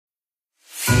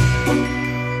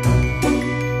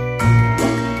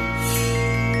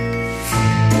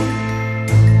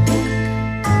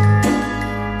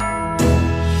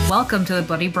welcome to the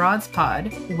Bloody Broads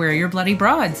Pod. We're your Bloody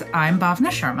Broads. I'm Bhavna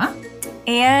Sharma.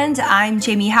 And I'm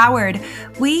Jamie Howard.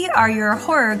 We are your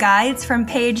horror guides from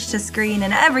page to screen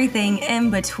and everything in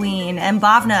between. And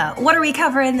Bhavna, what are we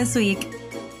covering this week?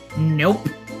 Nope.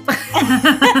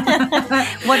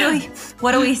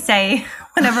 What do we say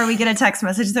whenever we get a text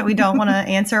message that we don't want to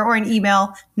answer or an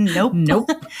email? Nope. Nope.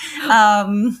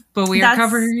 But we are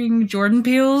covering Jordan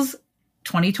Peele's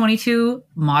 2022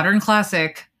 modern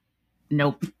classic,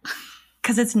 Nope.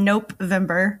 Because it's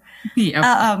Nope-vember. Yep.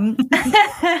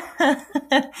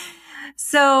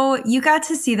 So you got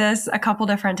to see this a couple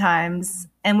different times,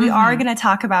 and we are going to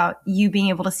talk about you being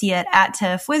able to see it at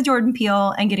TIFF with Jordan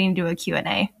Peele and getting to do a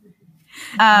Q&A.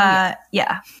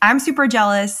 Yeah, I'm super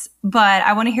jealous, but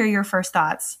I want to hear your first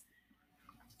thoughts.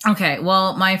 Okay,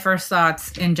 well, my first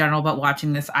thoughts in general about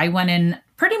watching this, I went in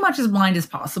pretty much as blind as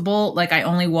possible. Like, I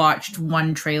only watched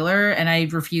one trailer, and I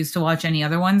refused to watch any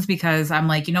other ones because I'm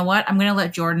like, you know what? I'm going to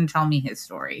let Jordan tell me his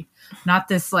story. Not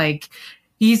this, like,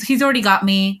 he's already got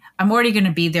me. I'm already going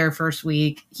to be there first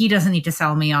week. He doesn't need to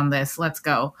sell me on this. Let's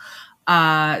go.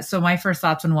 So my first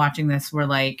thoughts when watching this were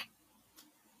like,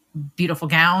 beautiful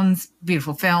gowns,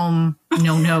 beautiful film,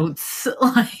 no notes.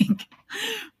 Like,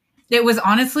 it was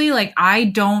honestly like,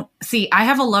 I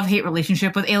have a love-hate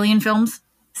relationship with alien films.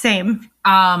 Same.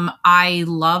 I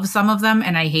love some of them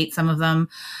and I hate some of them.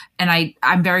 And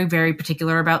I'm very, very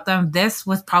particular about them. This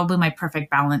was probably my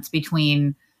perfect balance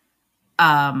between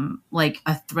like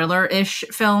a thriller-ish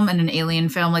film and an alien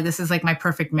film. Like, this is like my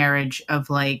perfect marriage of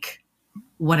like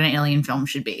what an alien film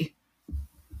should be.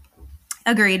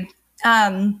 Agreed.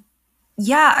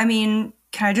 Yeah, I mean,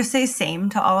 can I just say same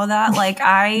to all of that? Like,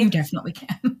 You definitely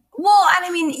can. Well, and I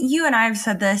mean, you and I have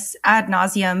said this ad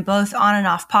nauseum, both on and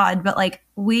off pod, but like,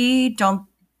 we don't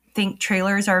think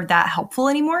trailers are that helpful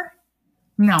anymore.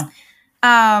 No.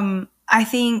 I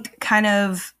think kind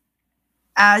of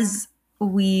as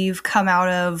we've come out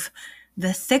of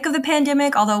the thick of the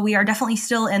pandemic, although we are definitely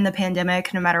still in the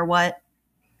pandemic, no matter what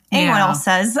anyone else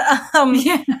says,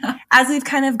 as we've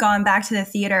kind of gone back to the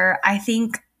theater, I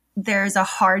think there's a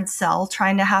hard sell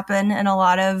trying to happen in a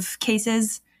lot of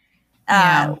cases.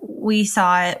 We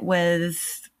saw it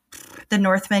with The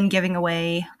Northman giving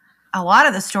away a lot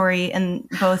of the story in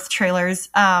both trailers.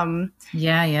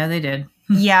 Yeah, they did.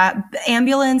 Yeah,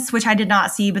 Ambulance, which I did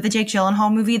not see, but the Jake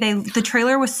Gyllenhaal movie, the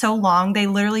trailer was so long, they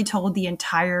literally told the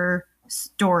entire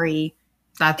story.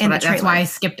 That's why I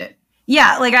skipped it.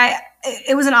 Yeah, like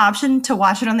it was an option to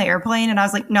watch it on the airplane, and I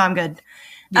was like, no, I'm good.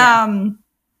 Yeah.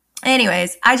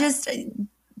 Anyways,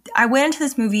 I went into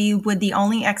this movie with the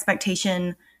only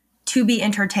expectation to be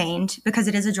entertained because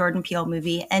it is a Jordan Peele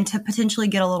movie and to potentially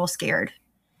get a little scared.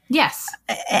 Yes.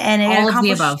 And all of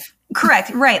the above.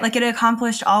 Correct. Right. Like, it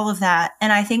accomplished all of that.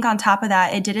 And I think on top of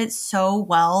that, it did it so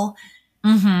well.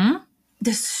 Mm-hmm.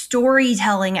 The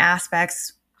storytelling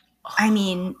aspects, I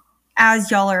mean, as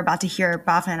y'all are about to hear,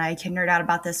 Bhavna and I can nerd out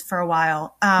about this for a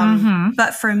while.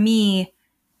 But for me,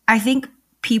 I think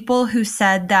people who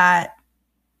said that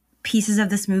pieces of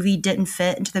this movie didn't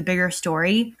fit into the bigger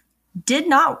story did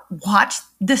not watch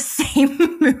the same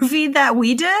movie that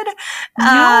we did.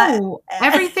 No,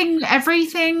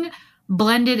 everything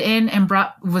blended in and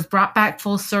was brought back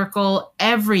full circle.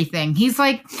 Everything. He's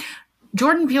like,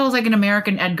 Jordan Peele is like an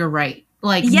American Edgar Wright.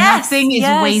 Like, nothing is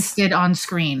wasted on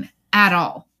screen at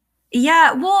all.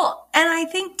 Yeah, well, and I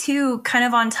think too, kind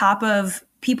of on top of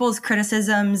people's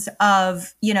criticisms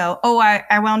of, you know,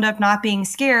 I wound up not being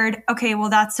scared. Okay, well,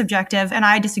 that's subjective. And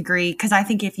I disagree, because I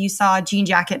think if you saw Jean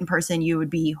Jacket in person, you would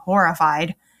be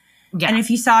horrified. Yeah. And if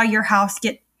you saw your house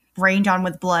get rained on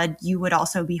with blood, you would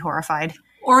also be horrified.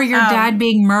 Or your dad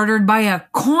being murdered by a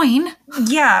coin.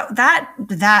 Yeah,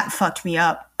 that fucked me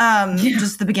up.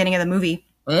 Just the beginning of the movie.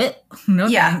 No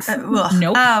thanks.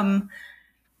 Nope.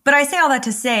 But I say all that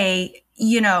to say,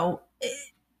 you know,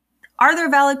 are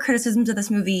there valid criticisms of this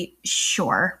movie?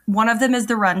 Sure. One of them is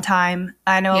the runtime.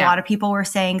 I know a lot of people were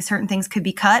saying certain things could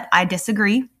be cut. I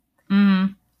disagree.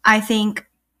 Mm-hmm. I think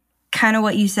kind of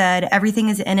what you said, everything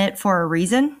is in it for a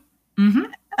reason. Mm-hmm.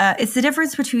 It's the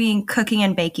difference between cooking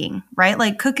and baking, right?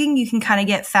 Like, cooking, you can kind of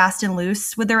get fast and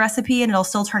loose with the recipe and it'll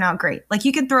still turn out great. Like,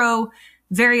 you can throw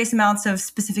various amounts of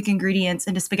specific ingredients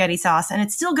into spaghetti sauce and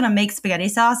it's still going to make spaghetti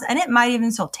sauce and it might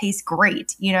even still taste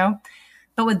great, you know?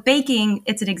 But with baking,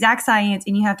 it's an exact science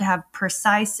and you have to have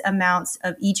precise amounts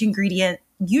of each ingredient,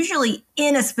 usually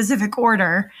in a specific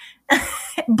order,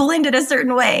 blended a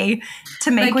certain way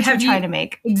to make what you're trying to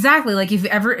make. Exactly. Like,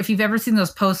 if you've ever seen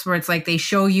those posts where it's like they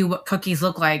show you what cookies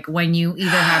look like when you either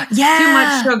have too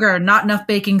much sugar, not enough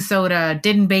baking soda,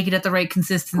 didn't bake it at the right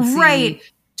consistency,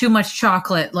 too much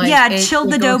chocolate. Like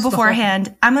chilled the dough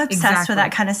beforehand. I'm obsessed Exactly. with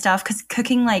that kind of stuff because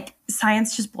cooking, like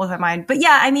science just blows my mind. But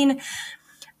yeah, I mean,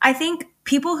 I think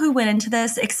people who went into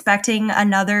this expecting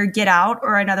another Get Out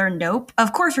or another Nope,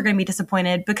 of course are going to be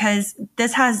disappointed because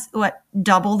this has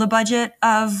double the budget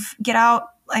of Get Out.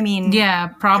 I mean, yeah,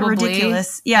 probably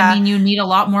ridiculous. Yeah, I mean, you need a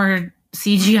lot more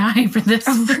CGI for this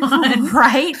one.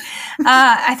 right?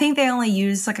 I think they only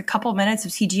used like a couple minutes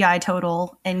of CGI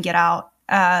total in Get Out.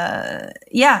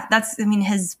 Yeah, that's, I mean,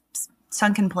 his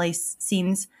sunken place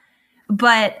scenes.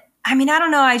 But I mean, I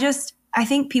don't know. I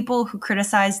think people who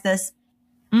criticize this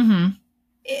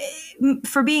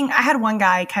for being, I had one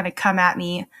guy kind of come at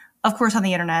me, of course, on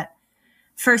the internet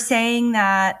for saying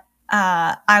that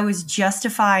I was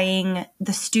justifying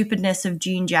the stupidness of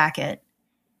Jean Jacket.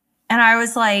 And I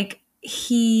was like,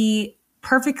 he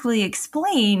perfectly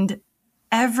explained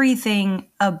everything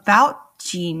about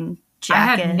Jean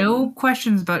Jacket. I had no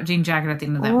questions about Jean Jacket at the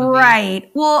end of that movie. Right.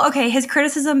 Well, okay. His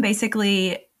criticism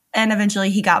basically, and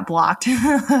eventually he got blocked.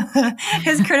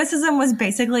 His criticism was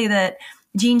basically that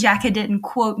Jean Jacket didn't,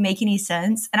 quote, make any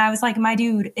sense. And I was like, my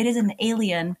dude, it is an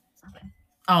alien.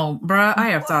 Oh, bruh, I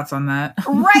have thoughts on that.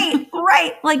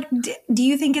 Right. Like, do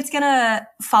you think it's going to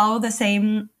follow the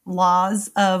same laws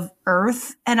of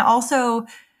Earth? And also,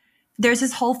 there's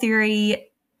this whole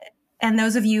theory, and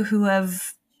those of you who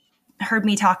have heard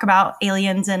me talk about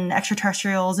aliens and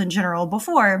extraterrestrials in general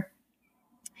before,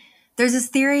 there's this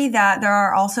theory that there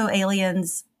are also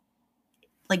aliens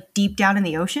like deep down in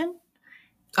the ocean.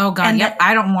 Oh God, yep.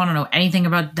 I don't want to know anything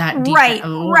about that. Right.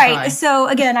 God. So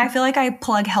again, I feel like I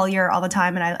plug Hellier all the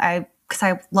time, and I because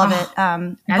I love it.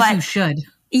 As you should.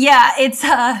 Yeah,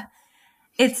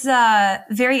 it's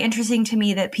very interesting to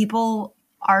me that people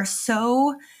are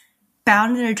so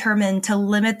bound and determined to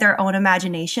limit their own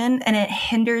imagination, and it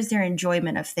hinders their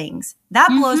enjoyment of things. That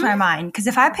blows my mind, because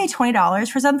if I pay $20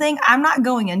 for something, I'm not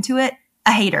going into it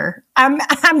a hater. I'm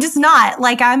just not.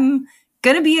 Like, I'm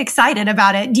gonna be excited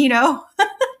about it, you know?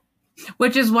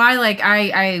 Which is why, like,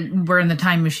 we're in the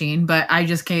time machine, but I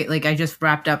just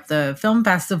wrapped up the film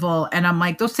festival, and I'm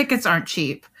like, those tickets aren't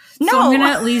cheap. No. So I'm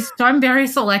gonna so I'm very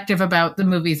selective about the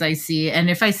movies I see, and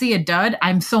if I see a dud,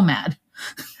 I'm so mad.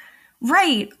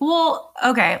 Right. Well,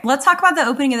 okay. Let's talk about the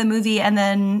opening of the movie, and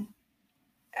then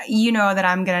you know that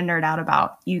I'm gonna nerd out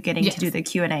about you getting to do the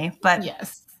Q&A. But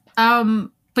yes.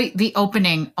 But the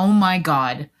opening, oh my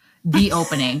God, the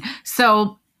opening.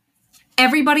 So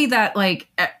everybody that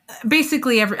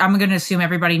basically I'm going to assume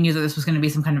everybody knew that this was going to be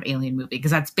some kind of alien movie,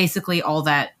 because that's basically all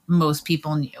that most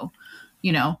people knew,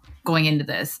 you know, going into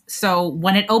this. So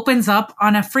when it opens up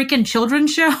on a freaking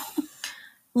children's show.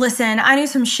 Listen, I knew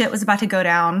some shit was about to go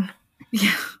down.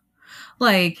 Yeah.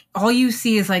 Like, all you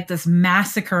see is like this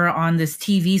massacre on this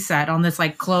TV set, on this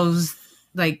like closed,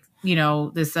 like, you know,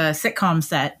 this sitcom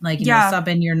set, like, you know, sub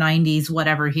in your 90s,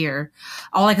 whatever here.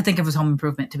 All I could think of was Home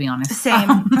Improvement, to be honest.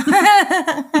 Same.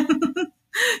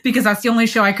 Because that's the only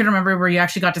show I could remember where you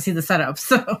actually got to see the setup.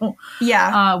 So,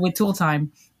 yeah. With Tool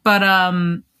Time. But,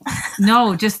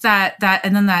 no, just that,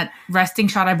 and then that resting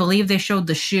shot, I believe they showed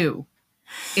the shoe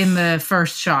in the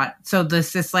first shot. So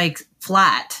this like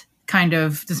flat, kind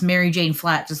of, this Mary Jane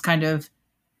flat just kind of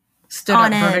stood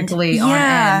on up vertically end. on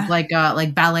end,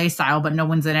 like ballet style, but no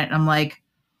one's in it. And I'm like,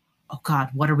 oh God,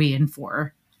 what are we in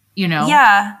for? You know?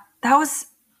 Yeah,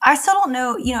 I still don't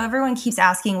know. You know, everyone keeps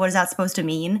asking, what is that supposed to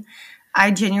mean?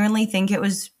 I genuinely think it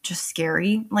was just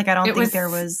scary. Like, I don't think there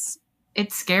was.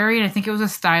 It's scary. And I think it was a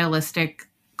stylistic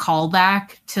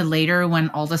callback to later when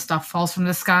all the stuff falls from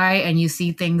the sky and you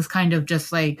see things kind of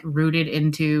just like rooted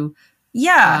into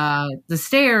the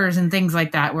stairs and things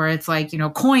like that, where it's like, you know,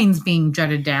 coins being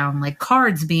jutted down, like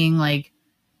cards being like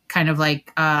kind of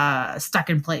like stuck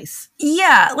in place.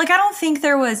 Yeah, like, I don't think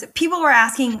there was, people were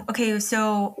asking, okay,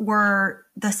 so were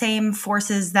the same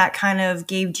forces that kind of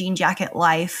gave Jean Jacket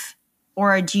life,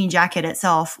 or a Jean Jacket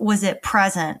itself, was it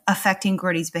present affecting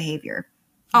Gritty's behavior?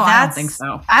 Oh, I don't think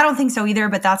so. I don't think so either,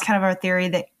 but that's kind of our theory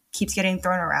that keeps getting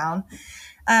thrown around.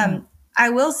 I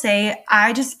will say,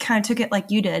 I just kind of took it like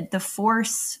you did. The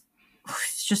force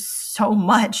was just so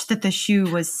much that the shoe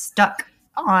was stuck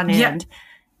on end.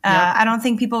 I don't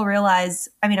think people realize,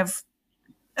 I mean, of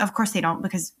course they don't,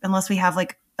 because unless we have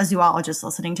like a zoologist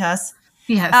listening to us.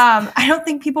 Yes. I don't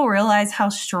think people realize how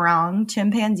strong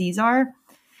chimpanzees are.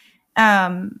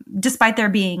 Despite there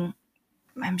being,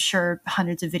 I'm sure,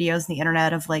 hundreds of videos on the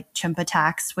internet of like chimp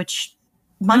attacks, which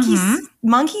monkeys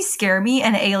scare me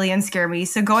and aliens scare me.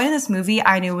 So going to this movie,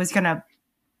 I knew I was gonna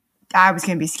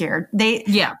be scared.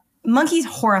 Monkeys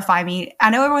horrify me. I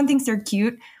know everyone thinks they're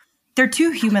cute. They're too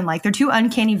human-like. They're too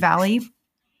uncanny valley.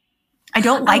 I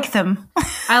don't like them.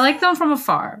 I like them from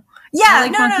afar. Yeah, I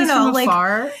like no, monkeys from like,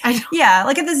 afar. yeah,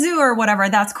 like at the zoo or whatever,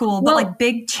 that's cool. But Well- like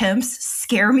big chimps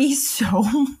scare me so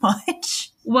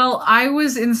much. Well, I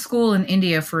was in school in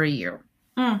India for a year.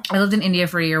 Mm. I lived in India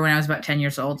for a year when I was about 10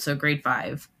 years old, so grade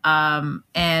 5.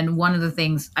 And one of the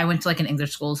things, I went to like an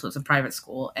English school, so it's a private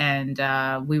school, and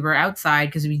we were outside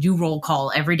because we do roll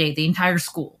call every day, the entire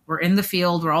school. We're in the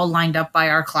field, we're all lined up by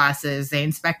our classes, they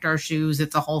inspect our shoes,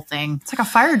 it's a whole thing. It's like a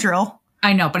fire drill.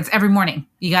 I know, but it's every morning.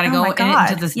 You got to Oh go my God.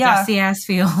 into this Yeah. dusty ass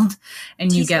field,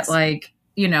 and you Jesus. get like,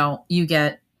 you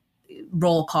get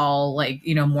roll call, like,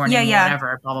 morning, Yeah.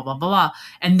 whatever, blah, blah, blah, blah, blah.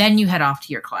 And then you head off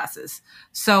to your classes.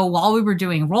 So while we were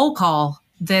doing roll call,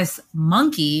 this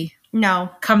monkey No.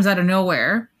 comes out of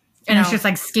nowhere and it's No. just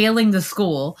like scaling the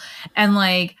school. And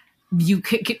like, you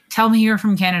tell me you're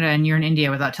from Canada and you're in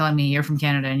India without telling me you're from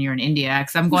Canada and you're in India.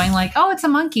 Because I'm going like, oh, it's a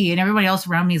monkey. And everybody else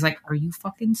around me is like, are you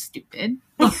fucking stupid?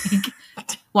 Like,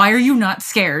 why are you not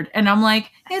scared? And I'm like,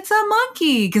 it's a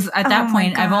monkey. Because at that Oh my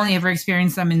point, I've God. only ever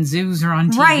experienced them in zoos or on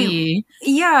TV. Right.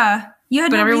 Yeah. You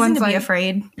had But no reason everyone's to be like-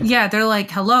 afraid. Yeah, they're like,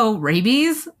 hello,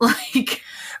 rabies? Like,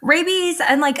 Rabies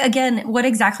and like, again, what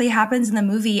exactly happens in the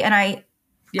movie. And I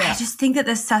yeah. just think that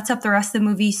this sets up the rest of the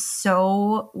movie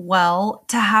so well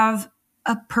to have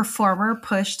a performer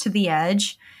pushed to the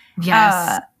edge.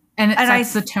 Yes. And it and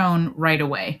sets the tone right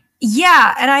away.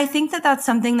 Yeah, and I think that that's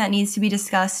something that needs to be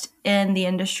discussed in the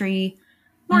industry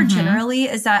more Mhm. generally,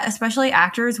 is that especially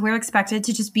actors, we're expected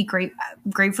to just be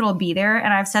grateful to be there.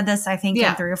 And I've said this, I think,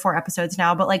 Yeah. in 3 or 4 episodes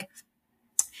now, but like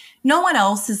no one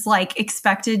else is like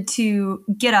expected to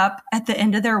get up at the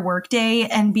end of their workday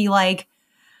and be like,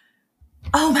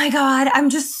 oh my God, I'm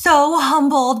just so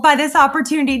humbled by this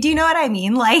opportunity. Do you know what I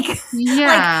mean? Like,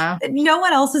 Yeah. no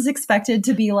one else is expected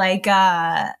to be like,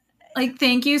 Like,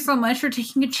 thank you so much for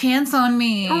taking a chance on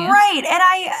me. right.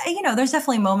 And there's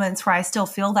definitely moments where I still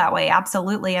feel that way.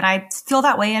 Absolutely. And I feel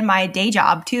that way in my day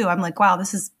job too. I'm like, wow,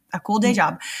 this is a cool day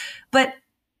job. But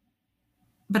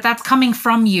But that's coming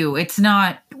from you. It's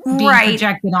not being Right.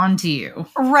 projected onto you.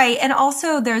 right. And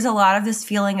also there's a lot of this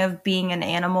feeling of being an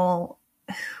animal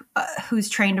who's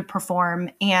trained to perform,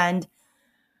 and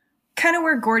kind of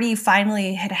where Gordy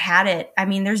finally had it. I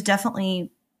mean, there's definitely,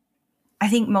 I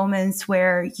think, moments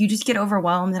where you just get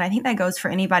overwhelmed. And I think that goes for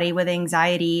anybody with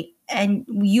anxiety. And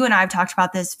you and I have talked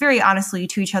about this very honestly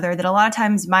to each other, that a lot of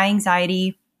times my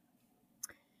anxiety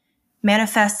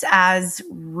manifests as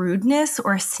rudeness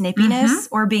or snippiness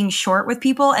or being short with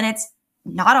people. And it's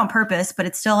not on purpose, but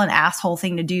it's still an asshole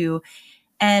thing to do.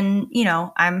 And,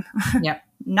 I'm Yep.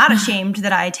 not ashamed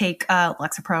that I take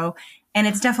Lexapro. And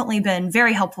it's definitely been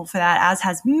very helpful for that, as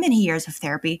has many years of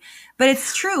therapy. But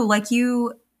it's true. Like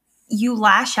you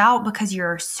lash out because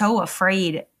you're so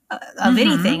afraid of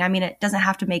anything. I mean, it doesn't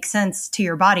have to make sense to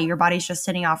your body. Your body's just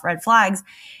sending off red flags.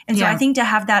 And so Yeah. I think to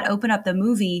have that open up the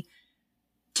movie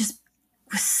just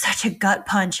was such a gut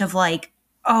punch of like,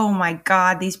 oh my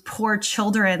God, these poor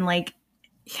children. Like,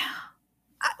 Yeah.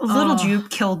 Little Oh. Jupe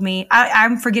killed me.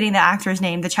 I'm forgetting the actor's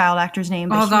name, the child actor's name.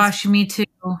 but Oh, he was- gosh, me too.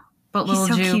 But he's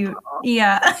little so Jupe. cute.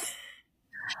 Yeah.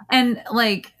 And,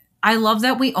 like, I love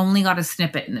that we only got a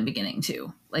snippet in the beginning,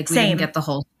 too. Like, we Same. didn't get the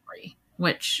whole story,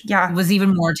 which Yeah. was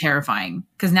even more terrifying.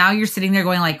 Because now you're sitting there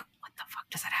going, like, what the fuck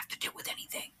does that have to do with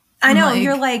anything? I know. Like-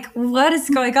 You're like, what is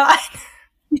going on?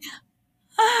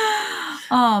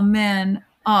 Oh, man.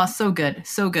 Oh, so good.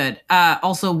 So good.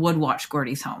 Also, would watch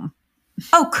Gordy's Home.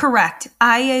 Oh, correct.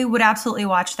 I would absolutely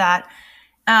watch that.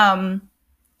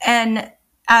 And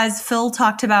as Phil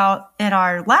talked about in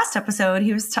our last episode,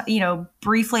 he was,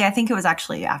 briefly, I think it was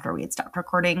actually after we had stopped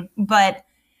recording, but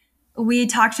we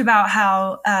talked about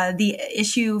how the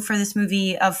issue for this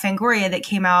movie of Fangoria that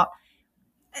came out,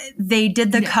 they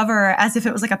did the cover as if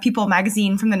it was like a People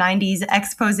magazine from the 90s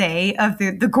expose of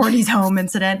the Gordy's Home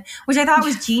incident, which I thought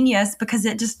was genius because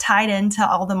it just tied into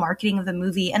all the marketing of the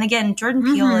movie. And again, Jordan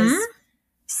Peele is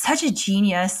such a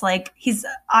genius. Like, he's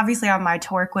obviously on my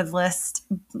to work with list,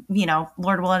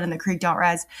 Lord willing and the Creek don't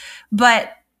rise.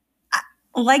 But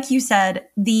like you said,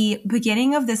 the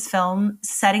beginning of this film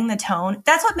setting the tone,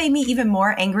 that's what made me even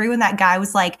more angry when that guy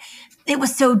was like, it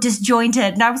was so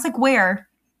disjointed. And I was like, where?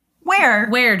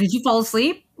 Where? Did you fall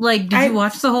asleep? Like, did you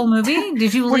watch the whole movie?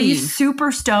 Did you leave? Were you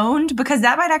super stoned? Because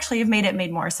that might actually have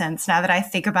made more sense now that I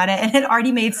think about it. And it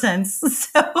already made sense.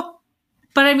 So,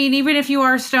 But I mean, even if you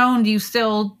are stoned, you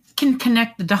still can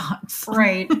connect the dots.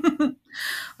 right.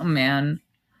 Oh, man.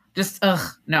 Just,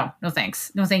 no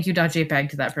thanks. No thank you, .jpg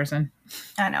to that person.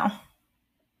 I know.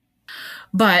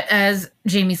 But as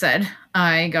Jamie said,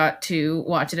 I got to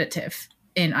watch it at TIFF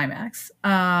in IMAX.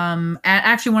 At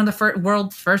actually one of the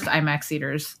world's first IMAX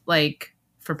theaters, like,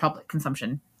 for public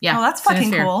consumption. Yeah. Oh, that's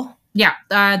fucking Cinesphere. cool. Yeah,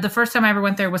 the first time I ever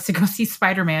went there was to go see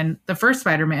Spider-Man, the first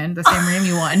Spider-Man, the Sam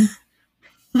Raimi one,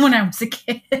 when I was a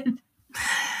kid.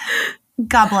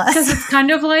 God bless. Because it's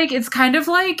kind of like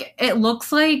it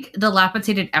looks like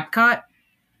dilapidated Epcot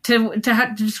to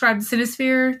describe the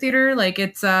Cinesphere Theater. Like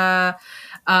it's got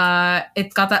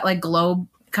that like globe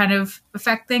kind of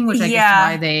effect thing, which I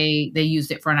guess is why they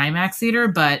used it for an IMAX theater,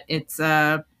 but it's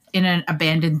in an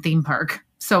abandoned theme park.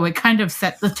 So it kind of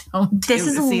set the tone too. This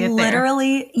is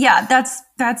literally, yeah,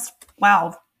 that's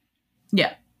wow.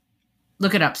 Yeah.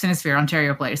 Look it up, Cinesphere,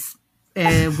 Ontario Place.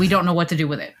 We don't know what to do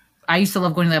with it. I used to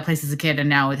love going to that place as a kid, and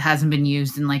now it hasn't been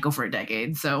used in like over a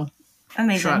decade. So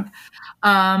amazing.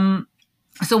 Shrug.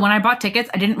 So when I bought tickets,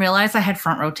 I didn't realize I had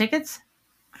front row tickets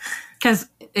because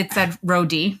it said row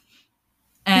D.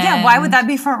 Yeah, why would that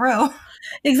be front row?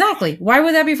 Exactly. Why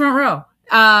would that be front row?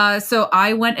 So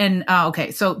I went and,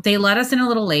 okay, so they let us in a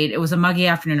little late. It was a muggy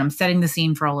afternoon. I'm setting the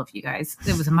scene for all of you guys.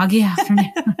 It was a muggy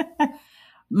afternoon.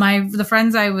 The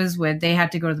friends I was with, they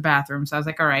had to go to the bathroom. So I was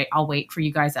like, all right, I'll wait for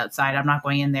you guys outside. I'm not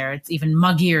going in there. It's even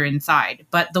muggier inside.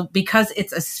 But because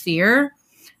it's a sphere,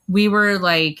 we were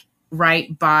like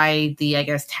right by the, I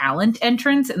guess, talent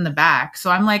entrance in the back.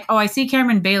 So I'm like, oh, I see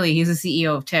Cameron Bailey. He's the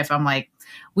CEO of TIFF. I'm like,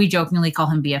 we jokingly call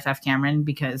him BFF Cameron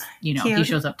because, you know, he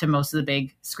shows up to most of the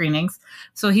big screenings.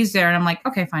 So he's there and I'm like,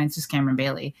 okay, fine. It's just Cameron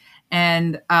Bailey.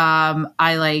 And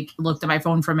I like looked at my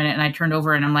phone for a minute and I turned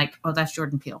over and I'm like, oh, that's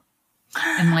Jordan Peele.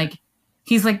 And like,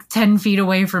 he's like 10 feet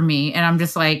away from me. And I'm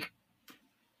just like,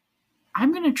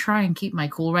 I'm going to try and keep my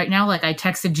cool right now. Like I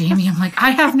texted Jamie. I'm like,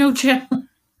 I have no chill.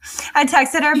 I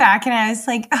texted her back and I was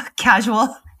like, oh,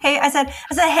 casual. Hey, I said,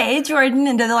 hey, Jordan,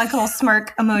 and did the like little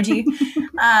smirk emoji.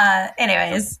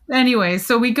 Anyways,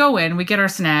 so we go in, we get our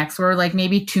snacks. We're like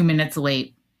maybe 2 minutes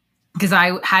late because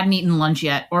I hadn't eaten lunch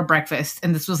yet or breakfast,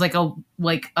 and this was like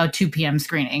a 2 p.m.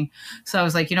 screening. So I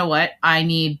was like, you know what? I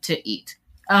need to eat.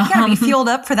 You gotta be fueled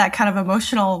up for that kind of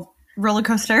emotional roller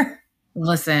coaster.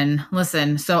 Listen.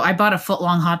 So I bought a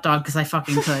foot-long hot dog because I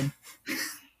fucking could.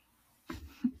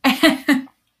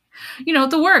 You know,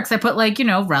 the works. I put like, you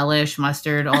know, relish,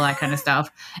 mustard, all that kind of stuff.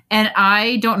 And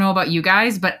I don't know about you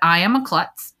guys, but I am a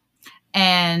klutz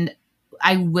and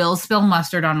I will spill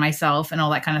mustard on myself and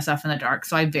all that kind of stuff in the dark.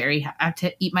 So I have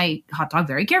to eat my hot dog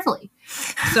very carefully.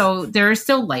 So there is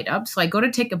still light up. So I go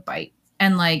to take a bite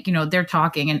and like, you know, they're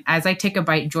talking. And as I take a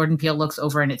bite, Jordan Peele looks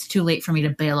over and it's too late for me to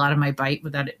bail out of my bite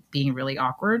without it being really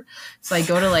awkward. So I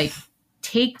go to like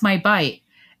take my bite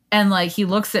and like he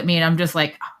looks at me and I'm just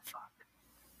like,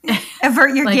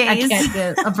 avert your like, gaze. I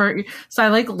can't avert. So I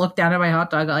like look down at my hot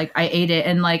dog. Like I ate it,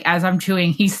 and like as I'm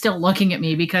chewing, he's still looking at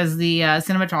me because the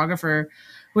cinematographer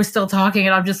was still talking,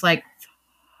 and I'm just like,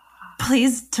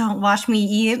 please don't watch me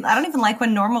eat. I don't even like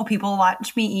when normal people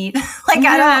watch me eat. Like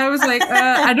I was like,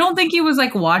 I don't think he was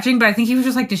like watching, but I think he was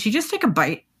just like, did she just take a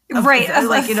bite? Right,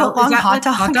 like you know, is that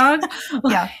hot dog?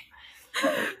 Yeah.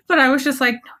 But I was just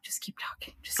like, no, just keep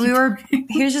talking.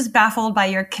 He was just baffled by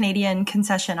your Canadian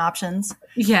concession options.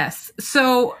 Yes.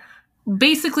 So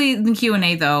basically the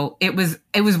Q&A though, it was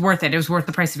worth it. It was worth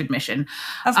the price of admission.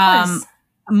 Of course.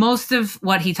 Most of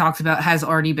what he talks about has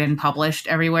already been published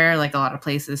everywhere. Like a lot of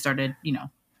places started, you know,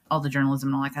 all the journalism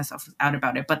and all that kind of stuff was out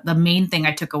about it. But the main thing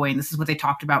I took away, and this is what they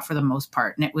talked about for the most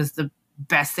part, and it was the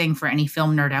best thing for any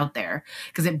film nerd out there,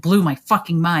 because it blew my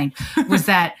fucking mind, was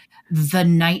that the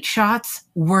night shots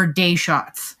were day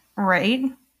shots. Right.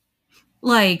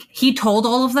 Like he told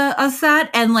all of us that,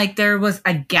 and like there was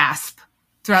a gasp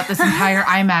throughout this entire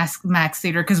IMAX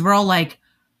theater because we're all like,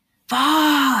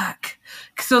 fuck.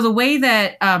 So the way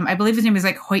that I believe his name is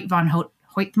like Hoyt van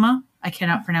Hoytma. I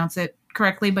cannot pronounce it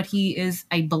correctly, but he is,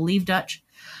 I believe, Dutch.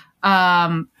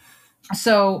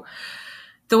 So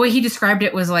the way he described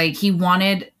it was like he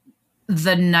wanted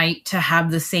the night to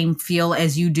have the same feel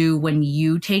as you do when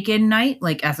you take in night,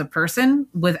 like as a person,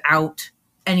 without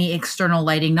any external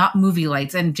lighting, not movie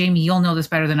lights. And Jamie, you'll know this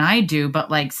better than I do, but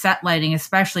like set lighting,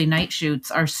 especially night shoots,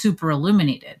 are super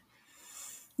illuminated.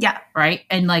 Yeah. Right.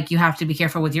 And like you have to be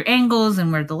careful with your angles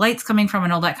and where the light's coming from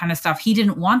and all that kind of stuff. He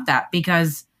didn't want that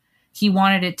because he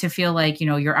wanted it to feel like, you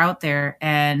know, you're out there,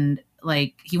 and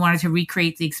like he wanted to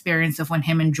recreate the experience of when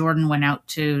him and Jordan went out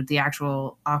to the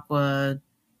actual Aqua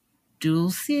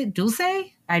Dulce.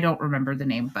 I don't remember the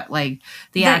name, but like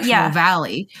the actual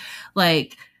valley,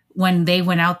 like when they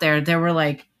went out there, there were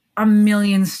like a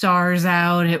million stars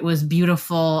out. It was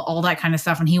beautiful, all that kind of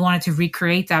stuff. And he wanted to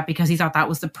recreate that because he thought that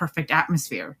was the perfect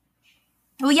atmosphere.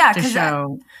 Well, yeah, because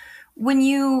when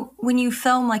you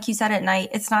film, like you said, at night,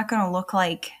 it's not going to look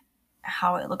like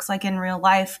how it looks like in real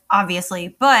life,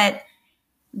 obviously. But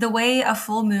the way a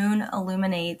full moon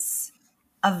illuminates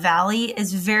a valley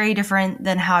is very different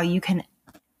than how you can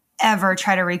ever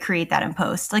try to recreate that in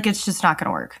post. Like, it's just not going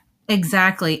to work.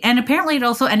 Exactly. And apparently it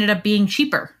also ended up being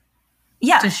cheaper.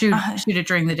 Yeah. To shoot it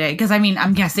during the day. Because, I mean,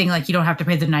 I'm guessing, like, you don't have to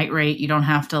pay the night rate. You don't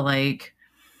have to, like...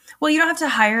 Well, you don't have to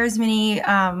hire as many... you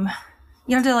don't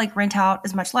have to, like, rent out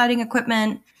as much lighting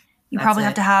equipment. You probably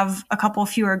have to have a couple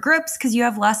fewer grips because you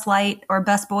have less light or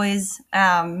best boys.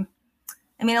 I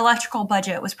mean, electrical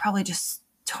budget was probably just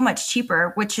so much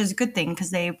cheaper, which is a good thing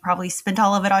because they probably spent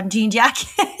all of it on jean jacket.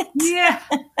 Yeah.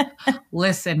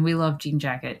 Listen, we love jean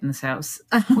jacket in this house.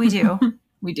 We do.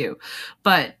 We do.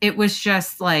 But it was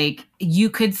just like, you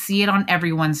could see it on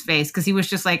everyone's face because he was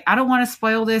just like, I don't want to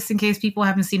spoil this in case people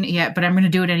haven't seen it yet, but I'm going to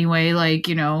do it anyway. Like,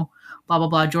 you know, blah, blah,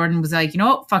 blah. Jordan was like, you know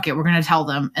what? Fuck it. We're going to tell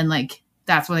them. And like,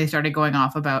 that's when they started going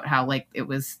off about how like it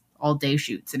was all day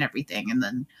shoots and everything. And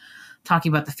then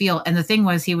talking about the feel. And the thing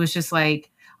was, he was just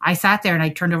like, I sat there and I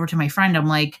turned over to my friend. I'm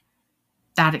like,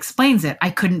 that explains it.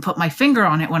 I couldn't put my finger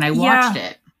on it when I watched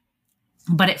it,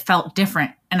 but it felt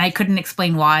different. And I couldn't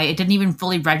explain why. It didn't even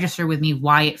fully register with me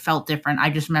why it felt different. I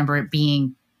just remember it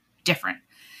being different.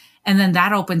 And then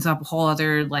that opens up a whole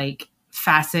other like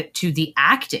facet to the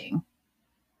acting.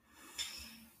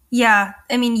 Yeah.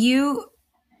 I mean,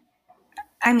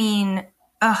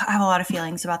 I have a lot of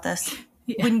feelings about this.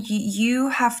 Yeah. When you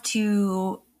have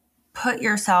to put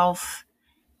yourself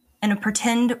in a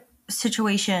pretend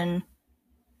situation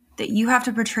that you have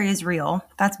to portray as real,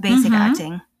 that's basic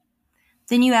acting.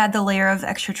 Then you add the layer of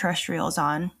extraterrestrials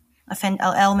on, an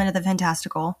element of the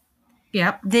fantastical.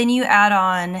 Yep. Then you add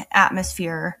on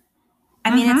atmosphere.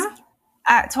 I mean,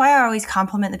 it's why I always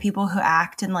compliment the people who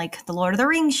act in like the Lord of the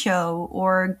Rings show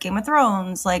or Game of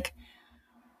Thrones. Like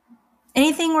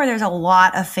anything where there's a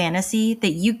lot of fantasy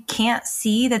that you can't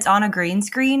see that's on a green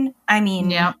screen. I mean,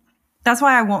 that's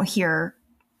why I won't hear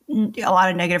a lot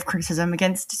of negative criticism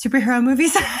against superhero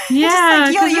movies.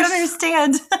 Yeah. Just like, you don't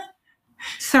understand.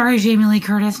 Sorry, Jamie Lee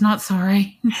Curtis, not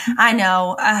sorry. I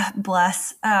know,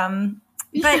 bless.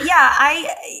 But yeah,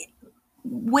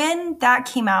 when that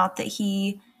came out that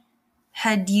he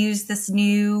had used this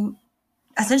new,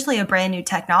 essentially a brand new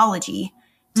technology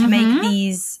to make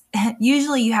these,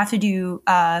 usually you have to do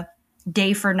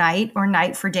day for night or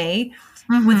night for day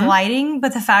with lighting.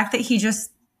 But the fact that he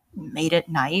just made it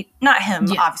night, not him,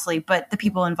 obviously, but the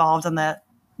people involved on the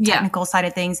technical side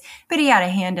of things, but he had a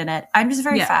hand in it. I'm just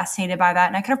very fascinated by that.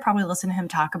 And I could have probably listened to him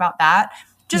talk about that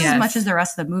just as much as the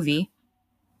rest of the movie.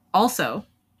 Also,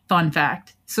 fun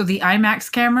fact. So the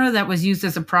IMAX camera that was used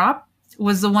as a prop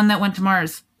was the one that went to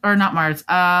Mars, or not Mars,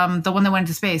 the one that went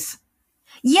to space.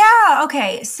 Yeah.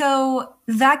 Okay. So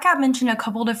that got mentioned a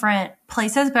couple different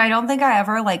places, but I don't think I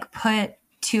ever like put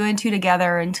two and two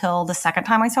together until the second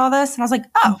time I saw this. And I was like,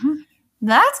 oh,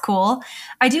 that's cool.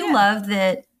 I do love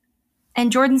that. And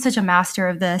Jordan's such a master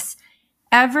of this.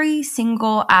 Every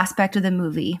single aspect of the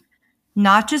movie,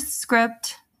 not just the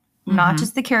script, not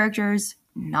just the characters,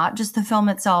 not just the film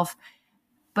itself,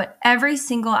 but every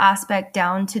single aspect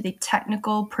down to the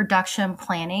technical production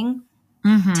planning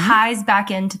ties back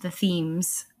into the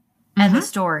themes and the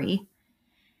story.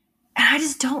 And I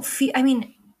just don't feel, I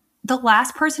mean, the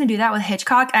last person to do that with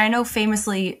Hitchcock, and I know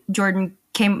famously Jordan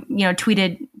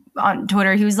tweeted on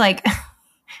Twitter, he was like,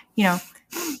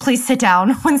 please sit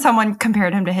down when someone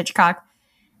compared him to Hitchcock.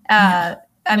 I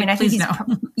mean, I think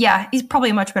he's probably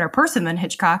a much better person than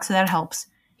Hitchcock, so that helps.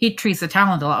 He treats the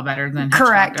talent a lot better than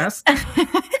Hitchcock does.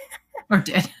 Or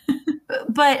did.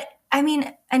 But, I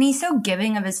mean, and he's so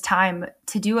giving of his time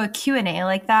to do a Q&A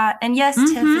like that. And yes,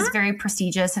 TIFF is very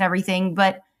prestigious and everything,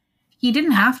 but... He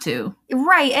didn't have to.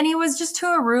 Right, and he was just to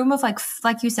a room of,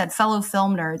 like you said, fellow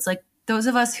film nerds. Like, those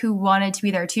of us who wanted to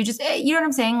be there too, just, you know what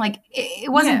I'm saying? Like,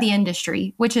 it wasn't the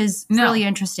industry, which is really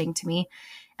interesting to me.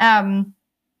 And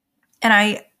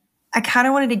I kind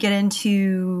of wanted to get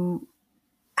into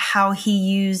how he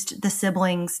used the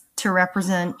siblings to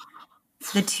represent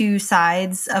the two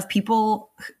sides of people,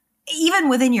 even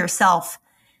within yourself,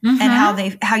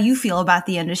 and how you feel about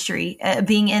the industry,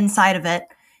 being inside of it,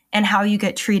 and how you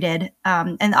get treated.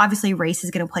 And obviously race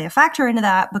is going to play a factor into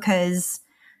that because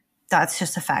that's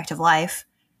just a fact of life.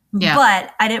 Yeah.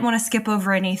 But I didn't want to skip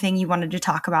over anything you wanted to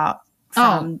talk about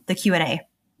from the Q&A.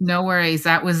 No worries.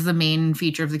 That was the main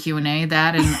feature of the Q&A.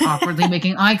 That and awkwardly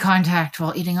making eye contact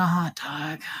while eating a hot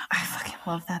dog. I fucking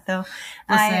love that, though.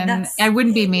 Listen, I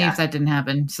wouldn't be me if that didn't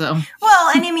happen. So well,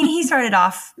 and I mean, he started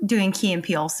off doing Key and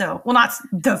Peele. So, well, not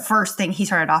the first thing he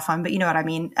started off on, but you know what I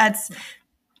mean.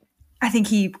 I think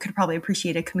he could probably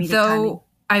appreciate a comedic timing.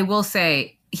 I will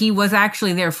say, he was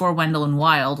actually there for Wendell and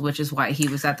Wild, which is why he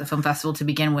was at the film festival to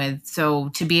begin with. So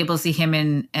to be able to see him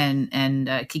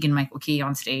and Keegan-Michael Key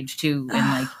on stage too, and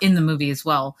like in the movie as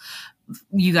well.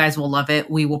 you guys will love it.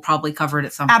 We will probably cover it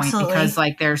at some Absolutely. point because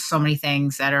like there's so many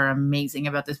things that are amazing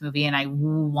about this movie, and I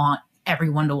want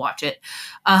everyone to watch it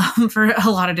for a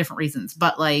lot of different reasons.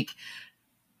 But like,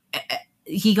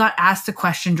 he got asked a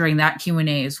question during that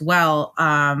Q&A as well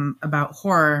about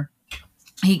horror.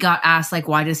 He got asked like,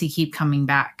 why does he keep coming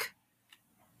back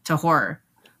to horror?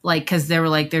 Like, because they were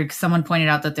like, someone pointed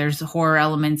out that there's horror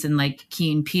elements in like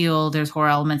Key and Peele. There's horror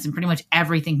elements in pretty much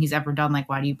everything he's ever done. Like,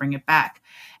 why do you bring it back?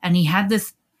 And he had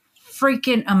this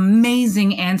freaking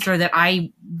amazing answer that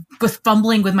I was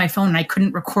fumbling with my phone and I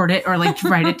couldn't record it or like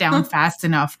write it down fast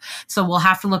enough. So we'll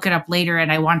have to look it up later.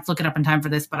 And I want to look it up in time for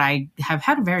this, but I have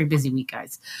had a very busy week,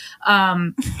 guys.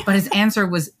 But his answer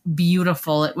was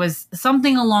beautiful. It was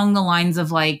something along the lines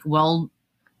of like, well,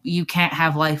 you can't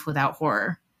have life without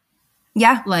horror.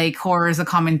 Yeah. Like horror is a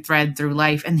common thread through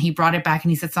life. And he brought it back and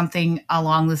he said something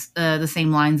along this, the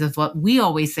same lines of what we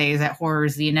always say is that horror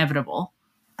is the inevitable.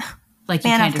 Like,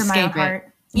 you can't escape it.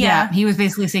 Yeah. He was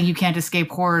basically saying you can't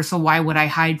escape horror, so why would I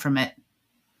hide from it?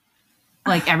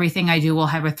 Like, everything I do will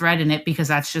have a thread in it because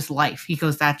that's just life. He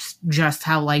goes, that's just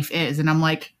how life is. And I'm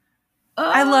like,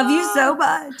 I love you so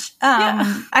much.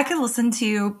 I could listen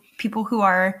to people who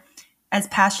are as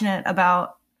passionate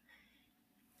about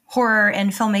horror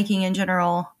and filmmaking in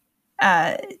general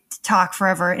talk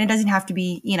forever. And it doesn't have to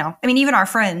be, you know, I mean, even our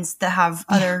friends that have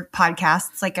other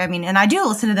podcasts, like, I mean, and I do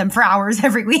listen to them for hours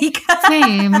every week.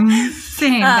 Same.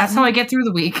 That's how I get through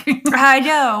the week. I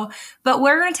know. But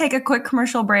we're going to take a quick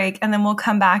commercial break and then we'll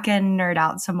come back and nerd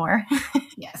out some more.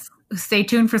 Yes. Stay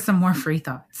tuned for some more free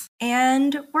thoughts.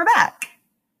 And we're back.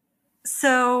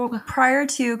 So prior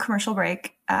to commercial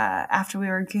break, after we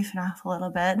were goofing off a little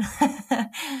bit,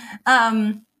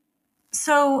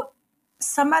 so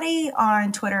somebody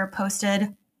on Twitter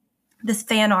posted this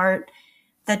fan art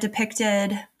that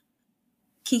depicted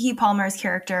Keke Palmer's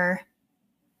character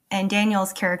and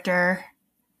Daniel's character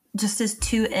just as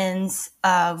two ends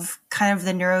of kind of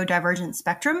the neurodivergent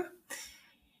spectrum.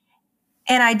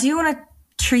 And I do want to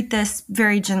treat this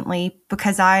very gently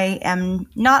because I am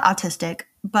not autistic,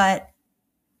 but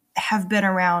have been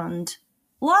around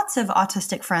lots of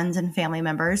autistic friends and family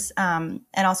members, and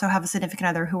also have a significant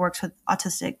other who works with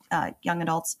autistic young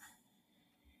adults.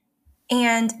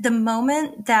 And the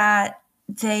moment that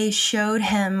they showed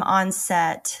him on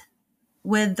set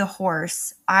with the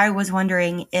horse, I was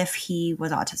wondering if he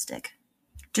was autistic,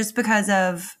 just because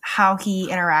of how he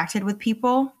interacted with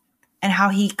people and how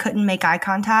he couldn't make eye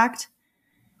contact.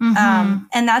 Mm-hmm.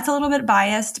 And that's a little bit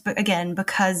biased, but again,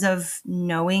 because of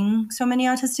knowing so many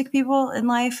autistic people in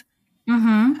life.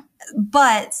 Mm-hmm.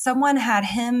 But someone had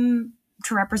him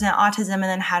to represent autism and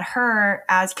then had her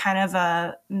as kind of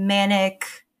a manic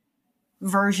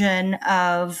version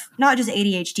of not just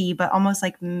ADHD, but almost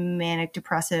like manic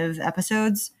depressive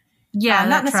episodes. Yeah,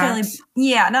 not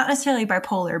necessarily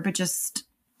bipolar, but just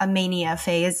a mania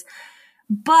phase.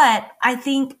 But I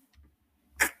think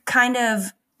kind of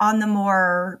on the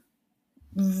more,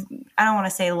 I don't want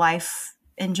to say life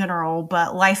in general,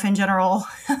 but life in general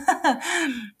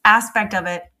aspect of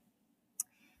it,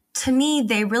 to me,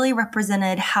 they really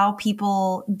represented how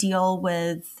people deal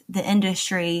with the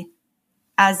industry,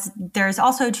 as there's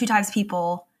also two types of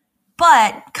people,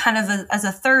 but kind of as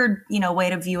a third, way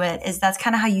to view it is that's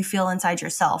kind of how you feel inside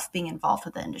yourself being involved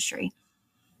with the industry,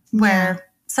 where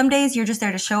some days you're just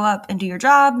there to show up and do your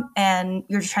job and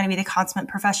you're just trying to be the consummate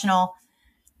professional.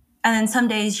 And then some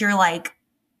days you're like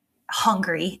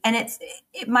hungry, and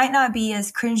it might not be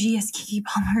as cringy as Keke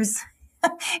Palmer's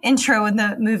intro in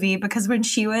the movie, because when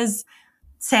she was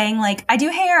saying like, I do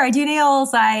hair, I do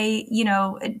nails,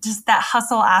 just that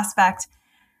hustle aspect,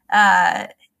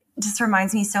 just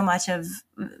reminds me so much of,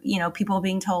 people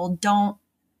being told, don't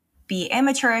be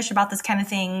amateurish about this kind of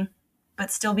thing,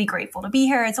 but still be grateful to be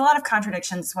here. It's a lot of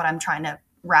contradictions is what I'm trying to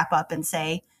wrap up and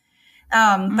say.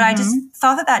 But I just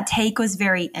thought that take was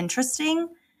very interesting.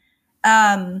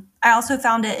 I also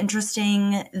found it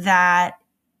interesting that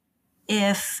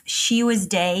if she was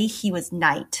day, he was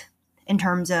night in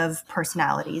terms of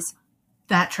personalities.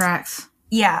 That tracks.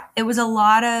 Yeah, it was a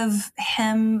lot of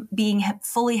him being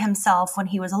fully himself when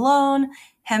he was alone,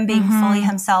 him being fully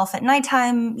himself at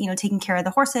nighttime, taking care of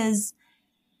the horses.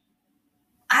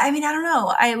 I mean, I don't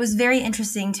know. It was very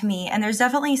interesting to me. And there's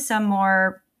definitely some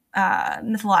more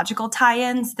mythological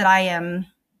tie-ins that I am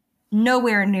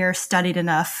nowhere near studied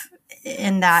enough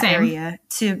in that area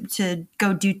to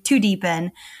go too deep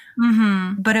in.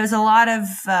 Mm-hmm. But it was a lot of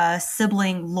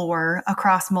sibling lore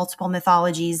across multiple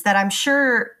mythologies that I'm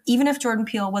sure, even if Jordan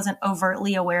Peele wasn't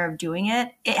overtly aware of doing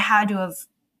it, it had to have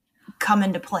come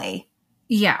into play.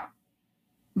 Yeah.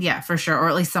 Yeah, for sure. Or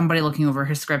at least somebody looking over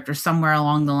his script, or somewhere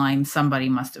along the line, somebody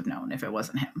must have known if it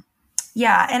wasn't him.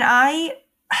 Yeah. And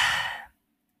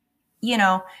you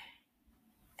know,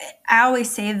 I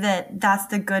always say that that's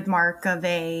the good mark of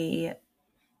a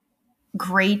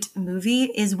great movie,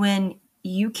 is when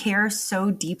you care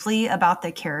so deeply about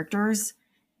the characters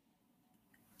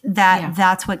that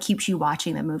that's what keeps you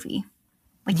watching the movie.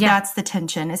 Like that's the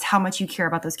tension, is how much you care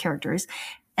about those characters.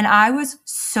 And I was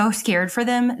so scared for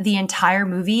them the entire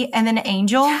movie. And then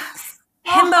Angel,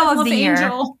 himbo of the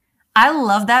year. I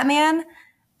love that man. Me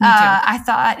too. I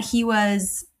thought he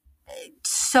was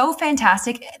so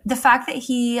fantastic. The fact that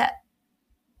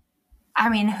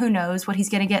who knows what he's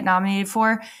going to get nominated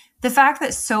for. The fact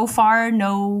that so far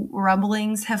no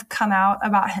rumblings have come out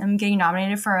about him getting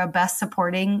nominated for a Best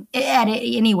Supporting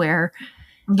anywhere.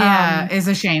 Yeah, is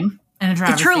a shame and a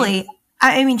travesty.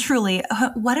 Truly,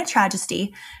 what a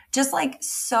tragedy. Just like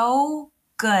so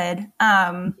good.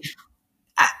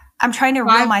 I'm trying to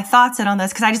reel my thoughts in on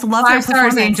this because I just love their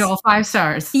performance. 5 stars, Angel. 5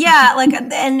 stars. Yeah, like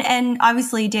and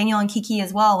obviously Daniel and Kiki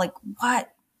as well. Like,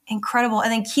 what incredible.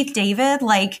 And then Keith David,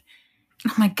 like,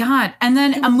 oh my God. And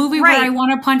then a movie where I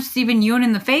want to punch Steven Yeun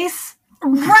in the face.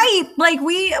 Right. Like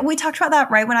we talked about that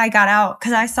right when I got out,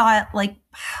 because I saw it like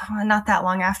not that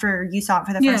long after you saw it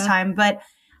for the first time. But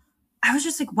I was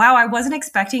just like, wow, I wasn't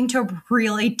expecting to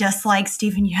really dislike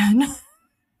Steven Yeun.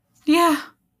 Yeah.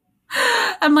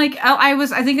 I'm like,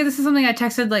 I think this is something I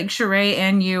texted like Sheree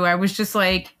and you. I was just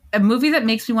like, a movie that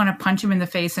makes me want to punch him in the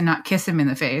face and not kiss him in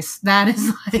the face. That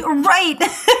is like, right.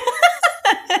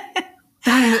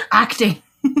 That is acting.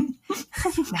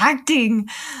 Acting.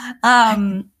 I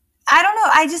don't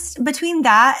know. I just, between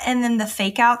that and then the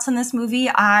fake outs in this movie,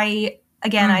 I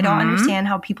don't understand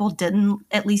how people didn't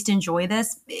at least enjoy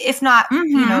this. If not,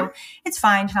 it's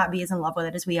fine to not be as in love with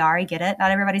it as we are. I get it. Not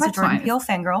everybody's a Jordan Peele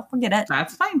fangirl. We get it.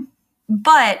 That's fine.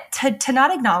 But to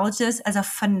not acknowledge this as a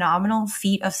phenomenal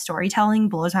feat of storytelling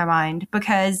blows my mind,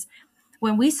 because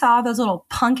when we saw those little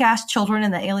punk-ass children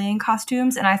in the alien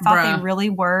costumes and I thought they really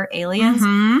were aliens,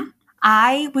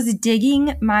 I was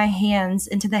digging my hands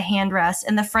into the handrest.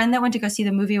 And the friend that went to go see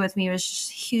the movie with me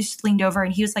he just leaned over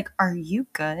and he was like, "Are you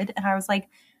good?" And I was like,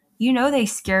 they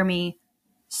scare me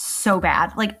so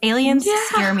bad. Like, aliens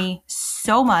scare me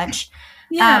so much.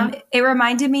 Yeah. It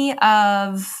reminded me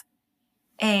of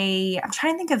I'm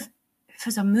trying to think of if it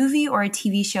was a movie or a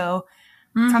TV show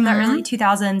from the early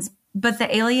 2000s. But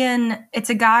the alien, it's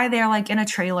a guy there like in a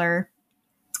trailer,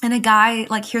 and a guy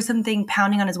like hears something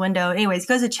pounding on his window. Anyways,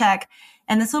 goes to check,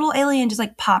 and this little alien just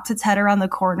like pops its head around the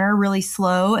corner really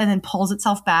slow and then pulls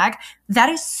itself back. That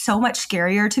is so much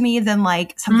scarier to me than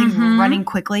like something running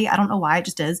quickly. I don't know why, it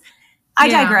just is. I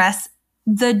digress.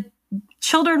 The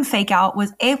children fake out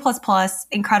was A++,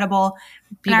 incredible.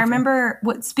 Beautiful. And I remember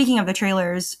speaking of the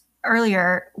trailers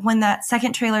earlier, when that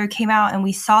second trailer came out and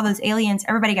we saw those aliens,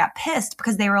 everybody got pissed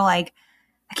because they were like,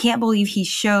 I can't believe he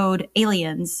showed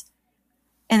aliens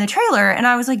in the trailer. And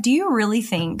I was like, do you really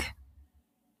think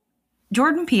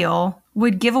Jordan Peele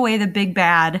would give away the big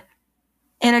bad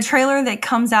in a trailer that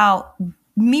comes out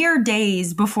mere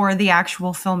days before the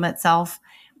actual film itself?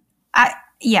 I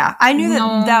knew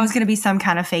that was going to be some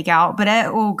kind of fake out, but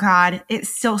it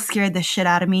still scared the shit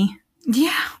out of me.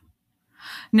 Yeah.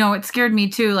 No, it scared me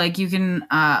too. Like, you can,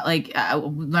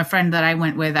 my friend that I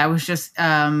went with, I was just,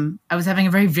 I was having a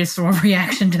very visceral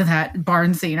reaction to that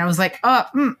barn scene. I was like, Well,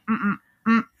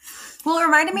 it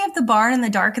reminded me of the barn in The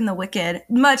Dark and the Wicked.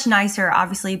 Much nicer,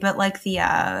 obviously, but like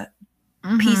the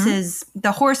pieces,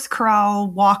 the horse corral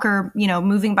walker,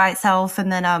 moving by itself,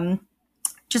 and then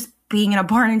just being in a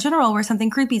barn in general where something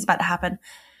creepy is about to happen.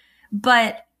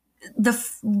 But the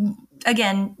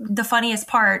funniest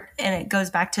part, and it goes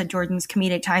back to Jordan's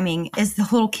comedic timing, is the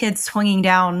little kid swinging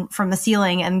down from the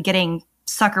ceiling and getting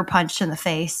sucker punched in the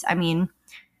face. I mean,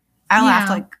 I laughed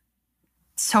like,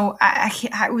 so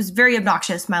I was very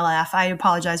obnoxious, my laugh. I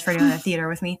apologize for anyone in the theater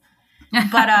with me.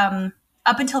 But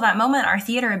up until that moment, our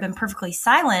theater had been perfectly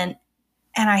silent.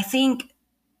 And I think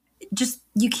just,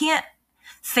 you can't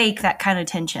fake that kind of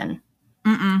tension.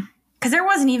 Because there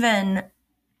wasn't even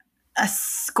a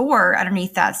score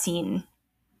underneath that scene.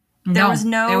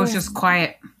 It was just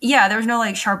quiet. Yeah, there was no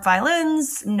like sharp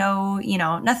violins, no,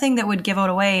 nothing that would give it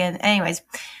away. And anyways,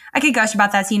 I could gush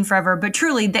about that scene forever, but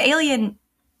truly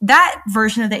that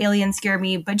version of the alien scared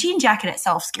me, but Jean Jacket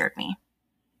itself scared me.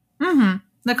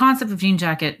 The concept of Jean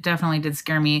Jacket definitely did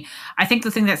scare me. I think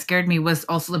the thing that scared me was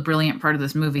also the brilliant part of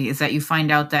this movie, is that you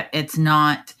find out that it's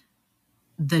not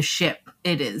the ship,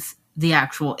 it is the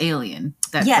actual alien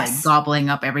that's like gobbling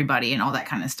up everybody and all that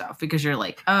kind of stuff, because you're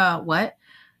like, what?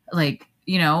 Like,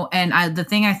 you know. And the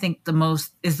thing I think the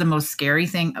most scary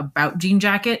thing about Jean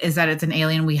Jacket is that it's an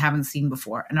alien we haven't seen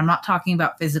before. And I'm not talking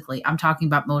about physically, I'm talking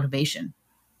about motivation.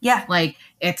 Yeah. Like,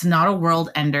 it's not a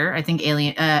world ender. I think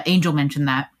Angel mentioned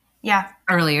that. Yeah.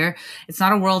 Earlier. It's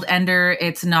not a world ender.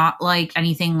 It's not like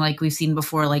anything like we've seen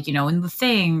before, like, you know, in The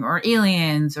Thing or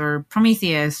Aliens or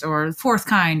Prometheus or Fourth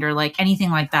Kind or like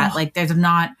anything like that. Like,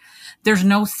 there's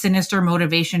no sinister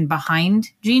motivation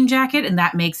behind Jean Jacket, and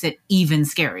that makes it even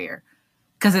scarier.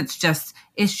 Because it's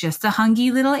just a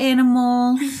hungry little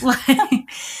animal. Like,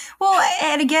 well,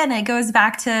 and again, it goes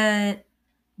back to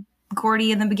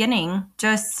Gordy in the beginning.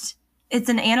 Just, it's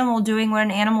an animal doing what an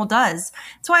animal does.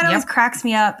 That's why it always cracks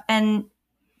me up. And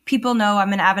people know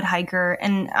I'm an avid hiker,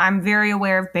 and I'm very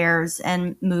aware of bears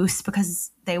and moose because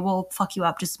they will fuck you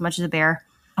up just as much as a bear.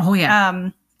 Oh yeah.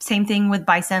 Same thing with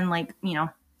bison. Like, you know,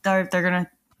 they're gonna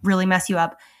really mess you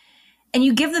up. And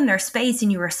you give them their space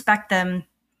and you respect them.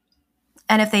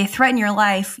 And if they threaten your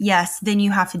life, yes, then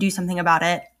you have to do something about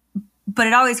it. But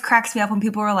it always cracks me up when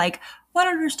people are like, well, I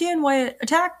don't understand why it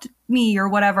attacked me or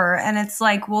whatever. And it's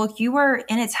like, well, you were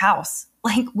in its house.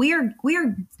 Like, we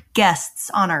are guests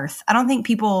on Earth. I don't think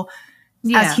people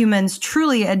as humans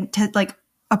truly like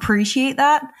appreciate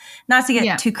that. Not to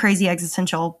get too crazy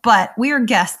existential, but we are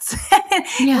guests.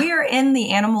 We are in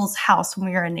the animal's house when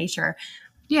we are in nature.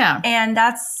 Yeah. And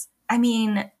that's, I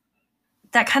mean,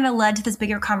 that kind of led to this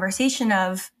bigger conversation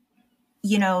of,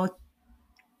 you know,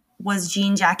 was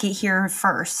Jean Jacket here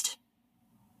first?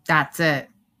 That's it.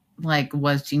 Like,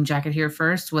 was Jean Jacket here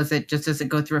first? Was it just, does it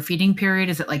go through a feeding period?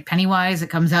 Is it like Pennywise? It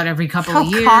comes out every couple of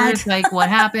years. God. Like, what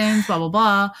happens? Blah, blah,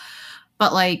 blah.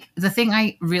 But like, the thing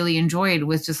I really enjoyed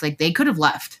was just like, they could have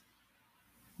left.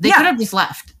 They could have just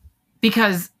left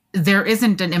because there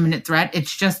isn't an imminent threat.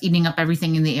 It's just eating up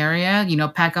everything in the area. You know,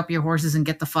 pack up your horses and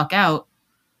get the fuck out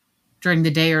during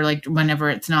the day or like whenever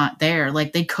it's not there.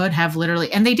 Like, they could have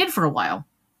literally, and they did for a while.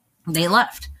 They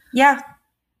left. Yeah.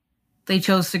 They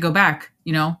chose to go back,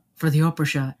 you know, for the Oprah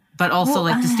shot, but also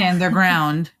like to stand their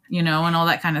ground, you know, and all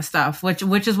that kind of stuff, which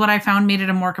is what I found made it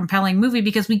a more compelling movie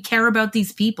because we care about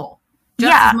these people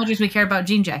just as much as we care about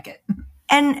Jean Jacket.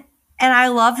 And I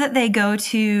love that they go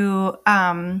to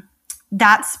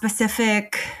that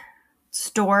specific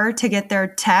store to get their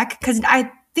tech because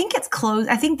I think it's closed.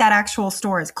 I think that actual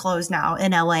store is closed now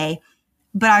in LA,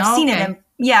 but I've seen it.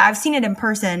 I've seen it in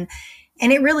person.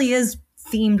 And it really is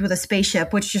themed with a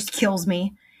spaceship, which just kills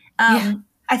me.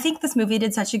 I think this movie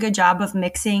did such a good job of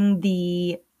mixing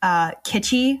the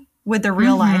kitschy with the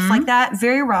real life like that.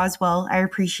 Very Roswell. I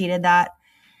appreciated that.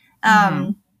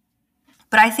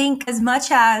 But I think as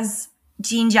much as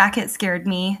Jean Jacket scared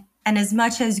me and as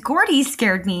much as Gordy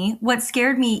scared me, what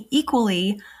scared me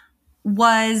equally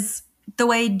was the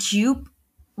way Jupe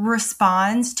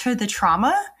responds to the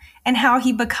trauma and how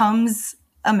he becomes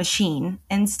a machine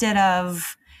instead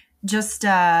of just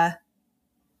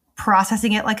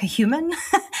processing it like a human.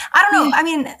 I don't know. I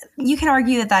mean, you can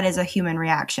argue that is a human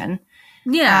reaction.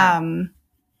 Yeah.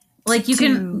 Like you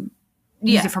can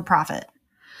use it for profit.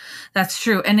 That's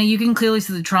true. And you can clearly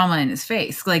see the trauma in his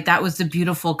face. Like that was the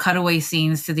beautiful cutaway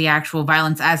scenes to the actual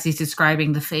violence as he's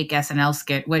describing the fake SNL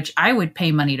skit, which I would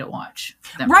pay money to watch.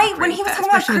 Right. When he was talking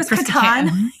about Chris Kattan.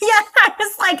 Yeah. I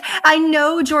was like, I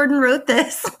know Jordan wrote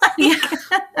this.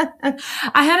 Like,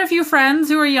 I had a few friends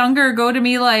who were younger go to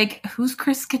me like, who's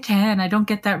Chris Kattan? I don't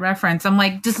get that reference. I'm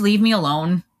like, just leave me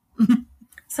alone.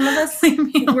 Some of us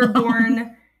were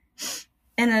born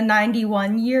in a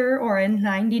 91 year or a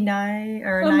 99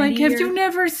 or a 90 like, have you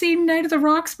never seen Night of the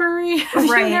Roxbury? Have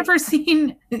you never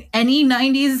seen any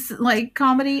 90s like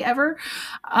comedy ever?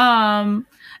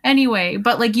 Anyway,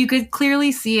 but like you could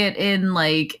clearly see it in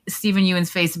like Stephen Ewan's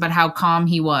face about how calm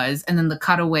he was and then the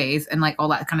cutaways and like all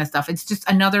that kind of stuff. It's just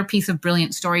another piece of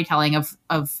brilliant storytelling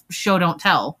of show don't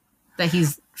tell that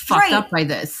he's fucked up by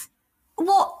this.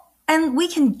 Well, and we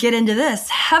can get into this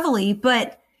heavily,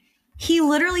 but he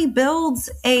literally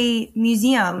builds a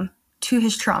museum to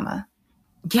his trauma.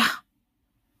 Yeah.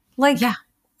 Like,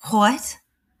 what?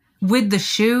 With the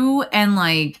shoe and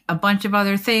like a bunch of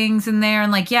other things in there.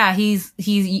 And like, he's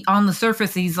on the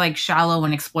surface, he's like shallow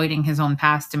and exploiting his own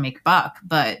past to make buck.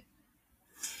 But,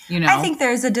 you know. I think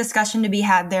there's a discussion to be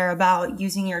had there about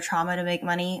using your trauma to make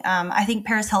money. I think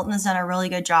Paris Hilton has done a really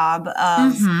good job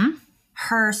of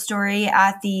her story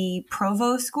at the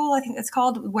Provo School, I think it's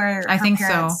called, where her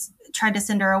parents tried to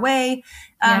send her away.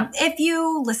 If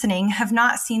you listening have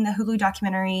not seen the Hulu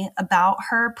documentary about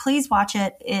her, please watch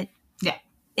it.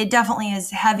 It definitely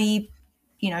is heavy,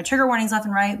 you know, trigger warnings left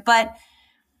and right. But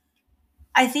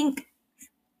I think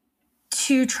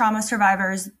to trauma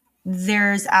survivors,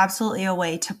 there's absolutely a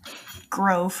way to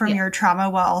grow from your trauma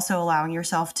while also allowing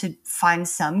yourself to find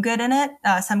some good in it,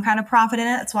 some kind of profit in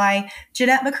it. That's why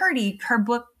Jeanette McCurdy, her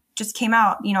book just came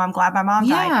out. You know, I'm glad my mom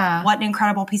died. What an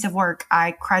incredible piece of work.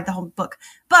 I cried the whole book.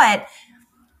 But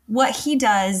what he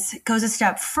does goes a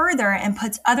step further and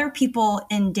puts other people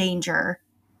in danger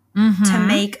to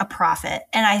make a profit.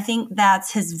 And I think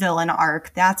that's his villain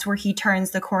arc. That's where he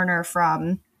turns the corner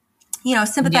from, you know,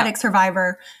 sympathetic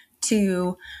survivor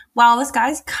to, wow, this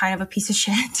guy's kind of a piece of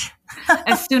shit.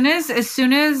 as soon as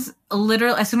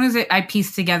I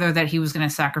pieced together that he was going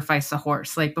to sacrifice the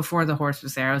horse, like before the horse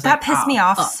was there, I was that pissed me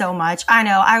off so much. I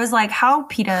know. I was like, how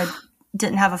PETA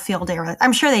didn't have a field day with it.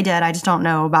 I'm sure they did. I just don't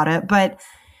know about it. But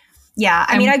yeah,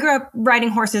 I mean, I grew up riding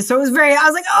horses, so I was like,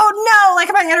 oh no, like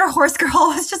my inner horse girl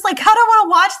was just like, I don't want to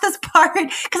watch this part.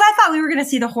 Because I thought we were going to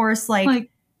see the horse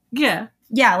like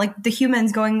the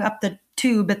humans going up the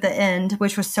tube at the end,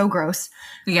 which was so gross.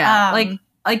 I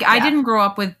didn't grow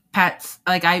up with pets.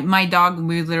 Like my dog,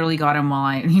 we literally got him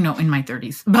while in my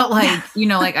 30s. But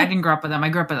like, I didn't grow up with them. I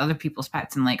grew up with other people's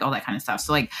pets and like all that kind of stuff.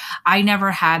 So like, I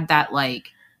never had that like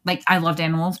I loved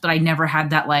animals, but I never had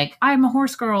that like, I'm a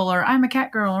horse girl or I'm a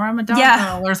cat girl or I'm a dog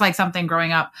girl or it's like something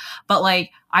growing up. But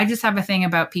like, I just have a thing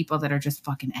about people that are just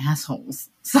fucking assholes.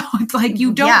 So it's like,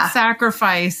 you don't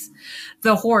sacrifice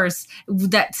the horse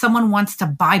that someone wants to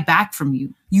buy back from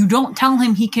you. You don't tell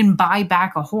him he can buy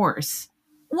back a horse.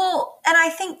 Well, and I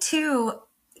think too,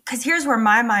 because here's where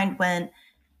my mind went.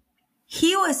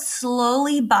 He was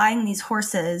slowly buying these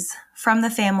horses from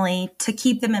the family to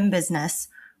keep them in business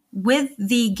with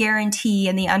the guarantee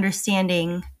and the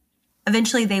understanding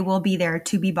eventually they will be there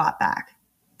to be bought back.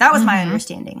 That was my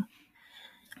understanding.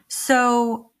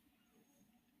 So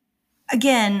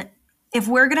again, if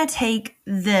we're going to take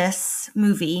this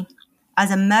movie as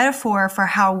a metaphor for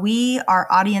how we are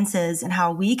audiences and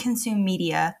how we consume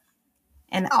media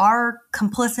and our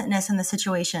complicitness in the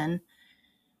situation,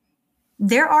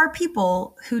 there are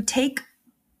people who take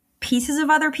pieces of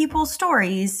other people's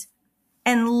stories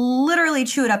and literally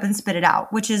chew it up and spit it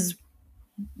out, which is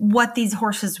what these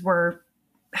horses were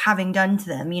having done to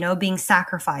them, being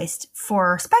sacrificed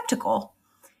for spectacle.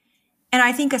 And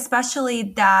I think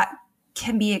especially that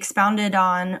can be expounded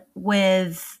on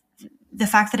with the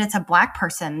fact that it's a Black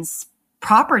person's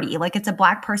property. Like it's a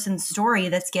Black person's story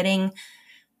that's getting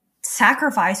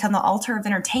sacrificed on the altar of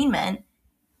entertainment.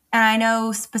 And I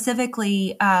know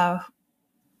specifically,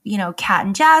 Kat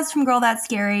and Jazz from Girl That's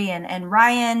Scary and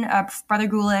Ryan, Brother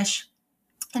Ghoulish,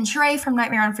 and Sheree from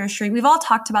Nightmare on Fear Street. We've all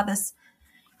talked about this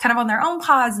kind of on their own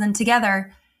pods and then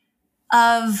together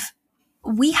of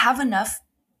we have enough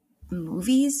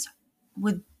movies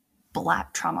with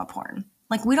Black trauma porn.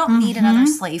 Like we don't need another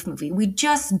slave movie. We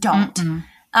just don't.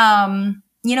 I'm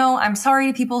sorry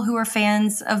to people who are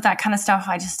fans of that kind of stuff.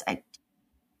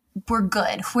 We're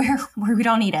good. We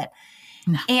don't need it.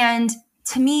 No. And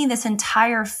to me, this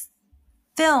entire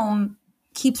film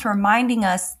keeps reminding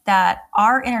us that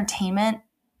our entertainment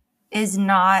is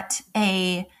not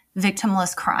a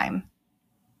victimless crime.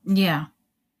 Yeah.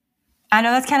 I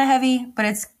know that's kind of heavy, but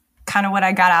it's kind of what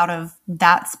I got out of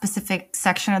that specific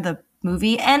section of the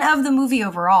movie and of the movie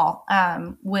overall,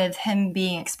 with him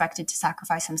being expected to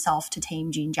sacrifice himself to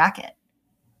tame Jean Jacket.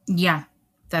 Yeah,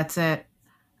 that's it.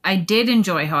 I did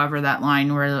enjoy, however, that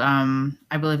line where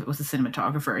I believe it was the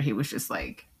cinematographer. He was just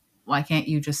like, why can't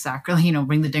you just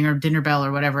ring the dinner bell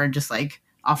or whatever and just like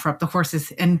offer up the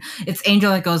horses? And it's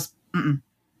Angel that goes,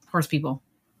 horse people.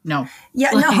 No.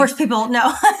 Yeah, no, horse people.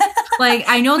 No. Like,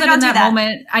 I know that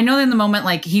in the moment,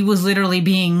 like he was literally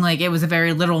being like, it was a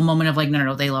very literal moment of like,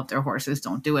 no, they love their horses.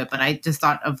 Don't do it. But I just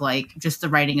thought of like, just the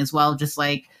writing as well. Just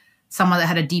like someone that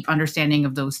had a deep understanding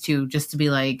of those two, just to be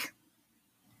like,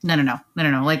 No.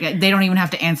 Like they don't even have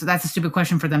to answer. That's a stupid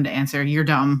question for them to answer. You're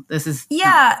dumb. This is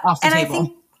off the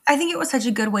table. I think it was such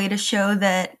a good way to show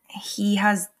that he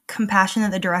has compassion that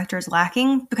the director is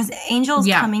lacking, because Angel's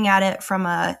coming at it from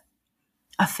a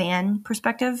fan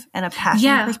perspective and a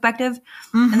passionate perspective,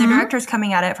 and the director's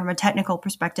coming at it from a technical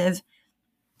perspective.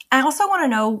 I also want to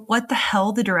know what the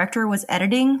hell the director was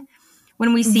editing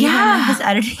when we see him in his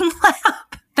editing lab.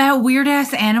 That weird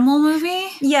ass animal movie?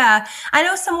 Yeah. I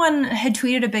know someone had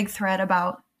tweeted a big thread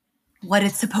about what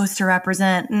it's supposed to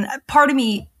represent. And part of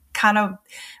me kind of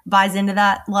buys into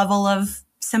that level of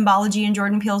symbology in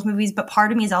Jordan Peele's movies. But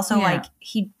part of me is also like,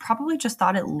 he probably just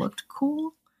thought it looked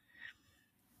cool.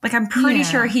 Like, I'm pretty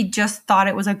sure he just thought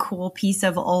it was a cool piece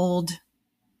of old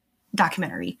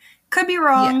documentary. Could be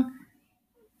wrong.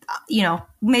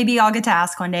 Maybe I'll get to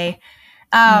ask one day.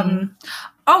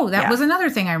 That was another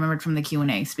thing I remembered from the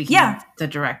Q&A, speaking of the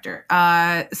director.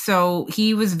 So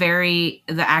he was the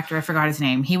actor, I forgot his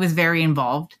name. He was very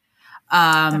involved.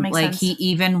 makes Like sense. he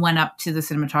even went up to the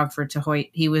cinematographer to Hoyt.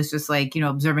 He was just like,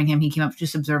 observing him. He came up to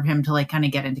just observe him to like kind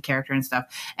of get into character and stuff.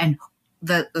 And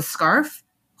the scarf,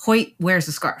 Hoyt wears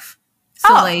a scarf.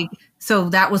 So so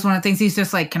that was one of the things. He's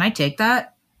just like, can I take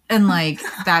that? And like,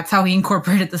 that's how he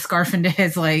incorporated the scarf into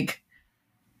his like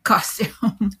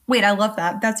costume. Wait, I love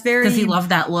that. That's very, Because he loved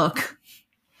that look.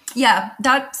 yeah,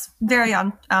 that's very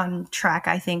on track,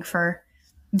 I think, for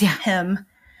him.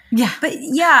 Yeah. But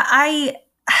yeah, I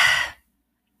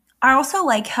also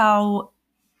like how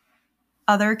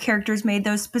other characters made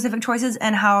those specific choices,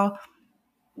 and how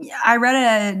I read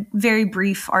a very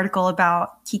brief article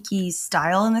about Kiki's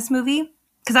style in this movie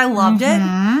because I loved it.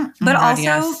 But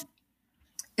also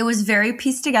it was very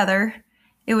pieced together.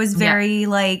 It was very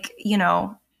like,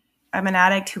 I'm an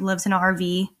addict who lives in an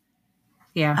RV.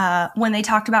 Yeah. When they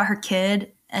talked about her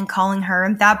kid and calling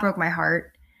her, that broke my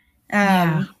heart.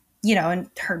 And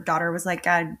her daughter was like,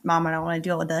 God, Mom, I don't want to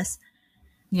deal with this.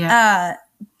 Yeah.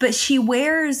 But she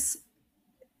wears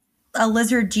a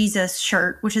Lizard Jesus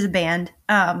shirt, which is a band,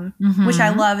 which I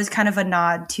love, is kind of a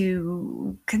nod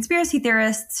to conspiracy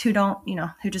theorists who don't,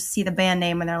 who just see the band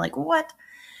name and they're like, what?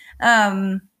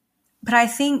 But I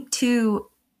think too,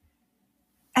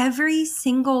 every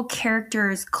single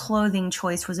character's clothing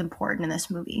choice was important in this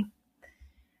movie.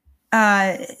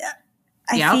 I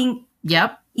think,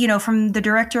 from the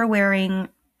director wearing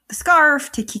the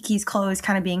scarf to Kiki's clothes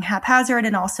kind of being haphazard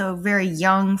and also very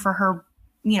young for her,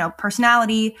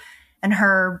 personality and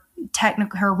her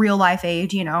her real life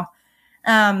age,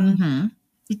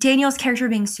 Daniel's character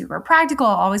being super practical,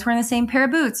 always wearing the same pair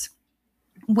of boots,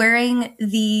 wearing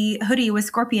the hoodie with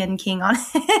Scorpion King on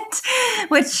it,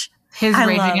 which his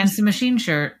Rage Against the Machine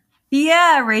shirt.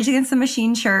 Yeah, Rage Against the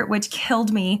Machine shirt, which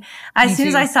killed me. As soon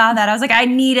as I saw that, I was like, I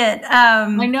need it.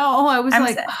 I know. I was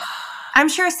I'm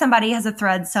sure somebody has a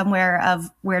thread somewhere of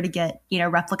where to get,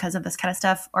 replicas of this kind of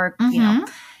stuff or,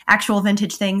 actual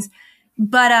vintage things.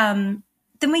 But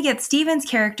then we get Steven's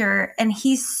character, and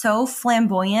he's so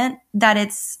flamboyant that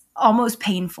it's almost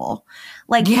painful.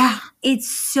 Like, it's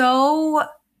so,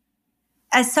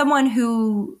 as someone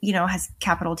who, has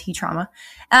capital T trauma,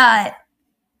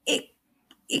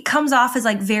 it comes off as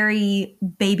like very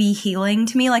baby healing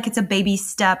to me. Like it's a baby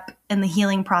step in the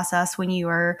healing process when you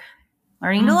are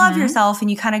learning to love yourself and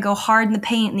you kind of go hard in the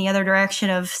paint in the other direction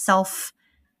of self-hatred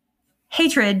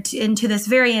into this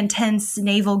very intense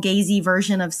navel-gazy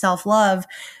version of self-love.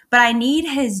 But I need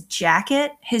his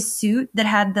jacket, his suit that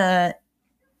had the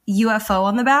UFO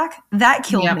on the back. That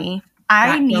killed me.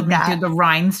 I need that. The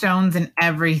rhinestones and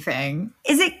everything.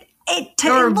 It looked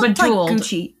like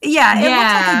Gucci. Yeah, it looked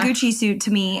like a Gucci suit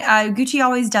to me. Gucci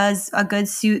always does a good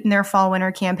suit in their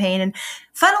fall-winter campaign. And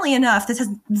funnily enough, this has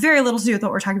very little to do with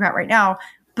what we're talking about right now,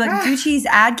 but Gucci's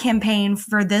ad campaign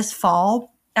for this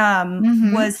fall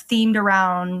was themed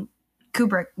around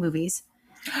Kubrick movies.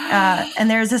 And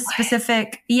there's a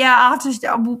specific... Yeah, I'll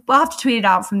have to tweet it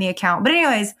out from the account. But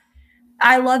anyways...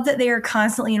 I love that they are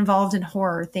constantly involved in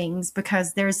horror things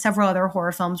because there's several other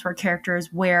horror films where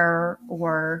characters wear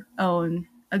or own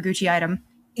a Gucci item.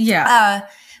 Yeah.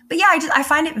 But yeah, I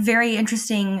find it very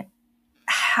interesting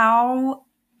how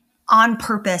on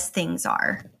purpose things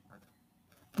are.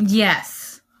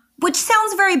 Yes. Which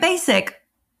sounds very basic,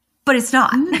 but it's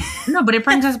not. No, but it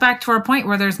brings us back to our point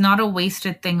where there's not a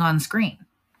wasted thing on screen.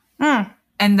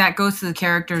 And that goes to the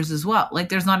characters as well. Like,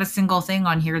 there's not a single thing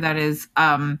on here that is,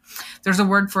 there's a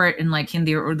word for it in like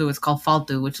Hindi or Urdu. It's called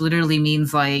faltu, which literally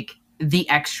means like the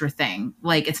extra thing.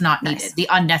 Like, it's not needed, the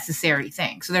unnecessary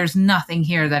thing. So there's nothing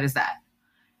here that is that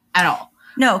at all.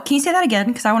 No, can you say that again?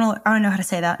 Because I want to know how to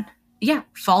say that. Yeah,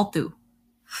 faltu.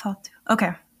 Faltu.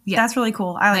 Okay. Yeah. That's really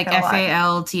cool. I like that a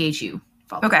lot. Falthu.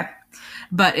 Faltu. Okay.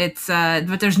 But it's,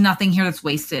 but there's nothing here that's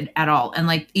wasted at all. And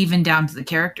like, even down to the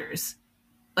characters.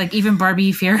 Like even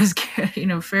Barbie Farah's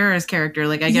character,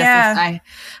 like I guess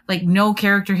like no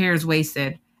character here is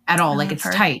wasted at all. Like it's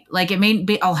tight. Like it may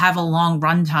be, I'll have a long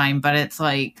runtime, but it's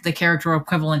like the character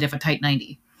equivalent of a tight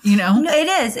 90. No, it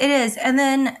is. And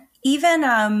then even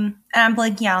and I'm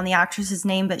blanking out on the actress's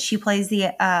name, but she plays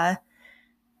the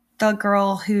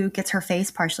girl who gets her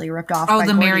face partially ripped off. Oh,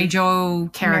 the Mary Jo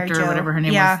character, or whatever her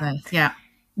name was. Yeah.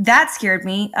 That scared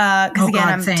me because, again,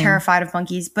 I'm terrified of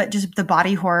monkeys, but just the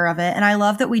body horror of it. And I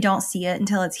love that we don't see it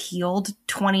until it's healed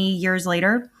 20 years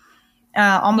later,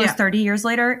 almost 30 years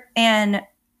later. And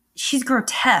she's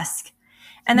grotesque.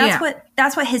 And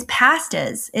that's what his past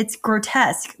is. It's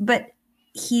grotesque. But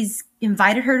he's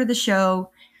invited her to the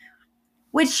show,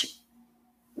 which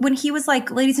when he was like,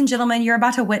 ladies and gentlemen, you're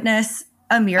about to witness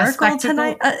a miracle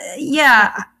tonight.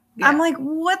 I'm like,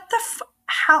 what the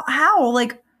how?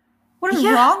 Like, what is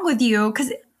wrong with you?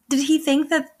 Because did he think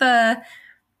that the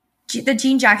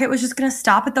jean jacket was just going to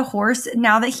stop at the horse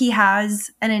now that he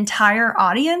has an entire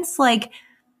audience? Like,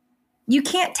 you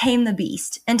can't tame the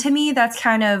beast. And to me, that's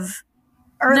kind of,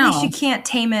 or at least you can't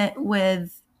tame it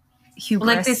with hubris.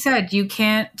 Like they said, you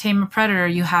can't tame a predator.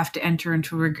 You have to enter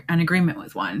into an agreement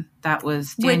with one. That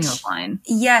was Daniel's line.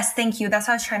 Yes, thank you. That's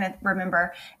what I was trying to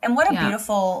remember. And what a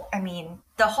beautiful, I mean,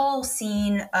 the whole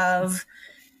scene of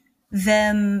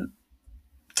them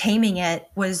taming it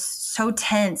was so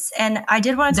tense. And I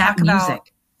did want to talk about,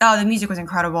 the music was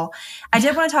incredible. I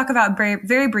did want to talk about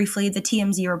very briefly the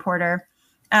TMZ reporter.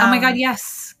 Oh my God,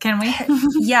 yes. Can we?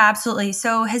 Yeah, absolutely.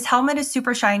 So his helmet is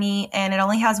super shiny and it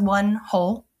only has one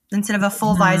hole. Instead of a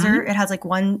full visor, it has like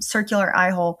one circular eye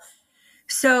hole.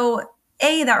 So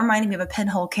A, that reminded me of a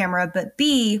pinhole camera, but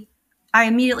B, I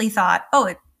immediately thought,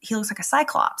 he looks like a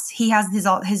cyclops. He has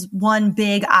his one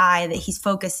big eye that he's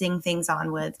focusing things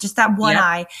on with, just that one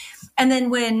eye. And then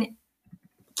when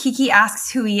Kiki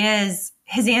asks who he is,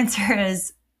 his answer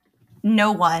is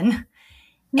no one.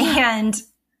 And,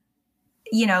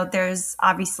 you know, there's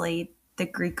obviously the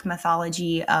Greek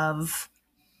mythology of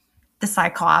the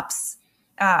Cyclops.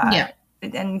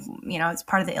 And, you know, it's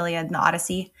part of the Iliad and the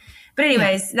Odyssey. But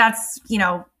anyways, that's, you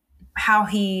know, how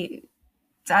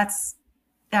that's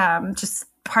just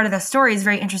part of the story is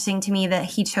very interesting to me that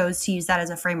he chose to use that as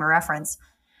a frame of reference.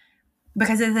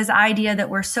 Because of this idea that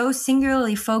we're so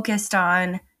singularly focused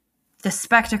on the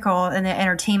spectacle and the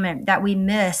entertainment that we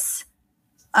miss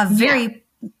a very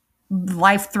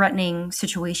life-threatening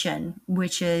situation,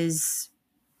 which is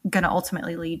going to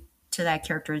ultimately lead to that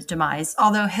character's demise.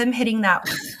 Although him hitting that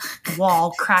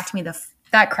wall cracked me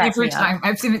every time.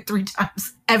 I've seen it 3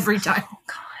 times. Every time. Oh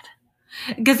God.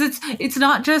 Because it's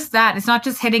not just that. It's not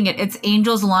just hitting it. It's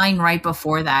Angel's line right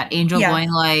before that. Angel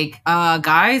going like,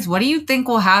 guys, what do you think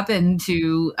will happen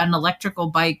to an electrical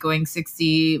bike going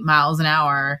 60 miles an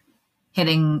hour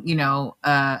hitting, you know,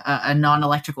 a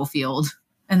non-electrical field?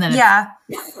 And then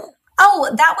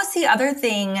oh, that was the other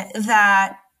thing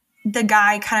that the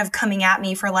guy kind of coming at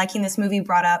me for liking this movie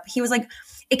brought up. He was like,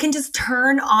 it can just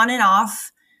turn on and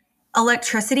off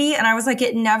electricity. And I was like,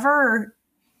 it never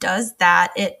does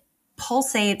that. It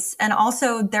pulsates. And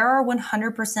also there are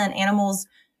 100% animals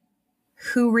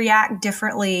who react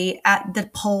differently at the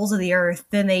poles of the earth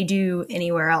than they do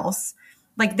anywhere else.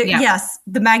 Like, yes,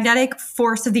 the magnetic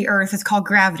force of the earth is called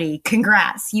gravity.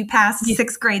 Congrats. You passed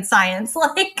 6th grade science.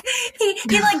 Like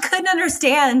he like couldn't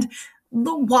understand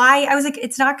why. I was like,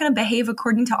 it's not going to behave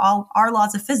according to all our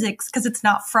laws of physics because it's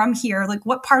not from here. Like,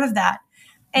 what part of that?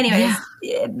 Anyways,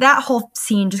 that whole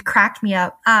scene just cracked me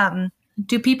up.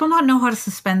 Do people not know how to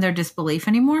suspend their disbelief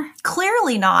anymore?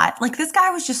 Clearly not. Like, this guy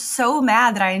was just so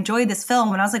mad that I enjoyed this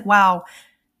film. And I was like, wow,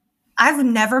 I've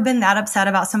never been that upset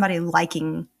about somebody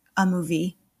liking a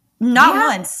movie. Not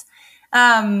once.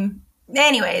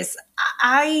 Anyways,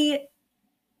 I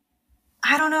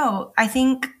don't know. I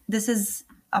think this is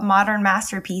a modern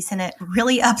masterpiece and it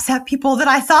really upset people that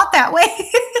I thought that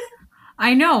way.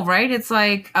 I know, right? It's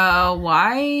like,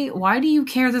 why do you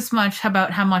care this much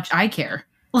about how much I care?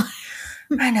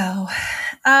 I know.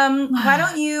 Why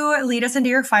don't you lead us into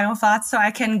your final thoughts so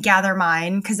I can gather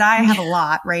mine? Because I have a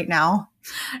lot right now.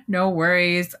 No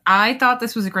worries. I thought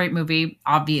this was a great movie,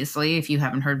 obviously, if you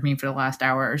haven't heard me for the last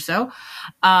hour or so.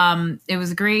 It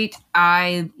was great.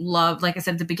 I love, like I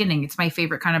said at the beginning, it's my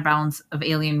favorite kind of balance of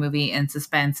alien movie and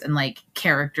suspense and like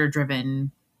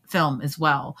character-driven film as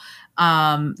well.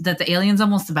 That the alien's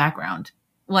almost the background.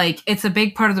 Like, it's a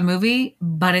big part of the movie,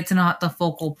 but it's not the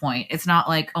focal point. It's not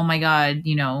like, oh my God,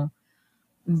 you know,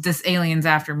 this alien's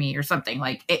after me or something.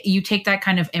 Like, you take that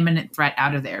kind of imminent threat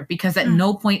out of there because at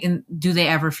no point do they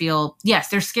ever feel, yes,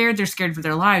 they're scared for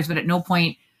their lives, but at no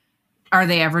point are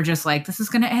they ever just like, this is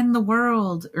going to end the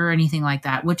world or anything like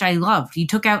that, which I loved. You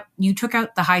took out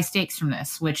the high stakes from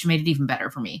this, which made it even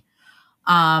better for me.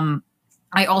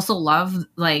 I also love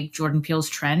like Jordan Peele's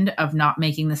trend of not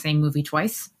making the same movie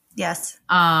twice. Yes.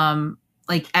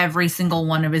 Like every single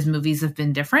one of his movies have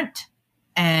been different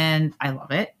and I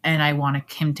love it. And I want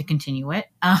him to continue it.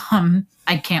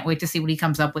 I can't wait to see what he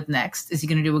comes up with next. Is he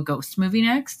going to do a ghost movie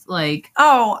next? Like,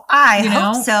 I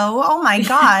hope so. Oh my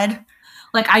God.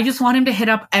 Like, I just want him to hit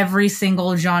up every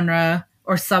single genre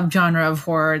or subgenre of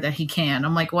horror that he can.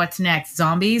 I'm like, what's next?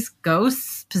 Zombies,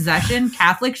 ghosts, possession,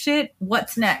 Catholic shit?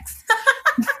 What's next?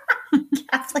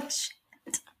 Catholic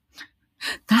shit.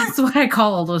 That's what I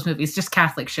call all those movies, just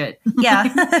Catholic shit.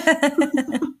 Yeah.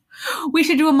 We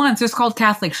should do a month just called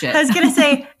Catholic shit. I was going to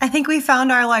say, I think we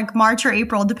found our like March or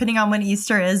April, depending on when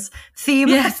Easter is, theme.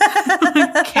 Yes.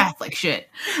 Catholic shit.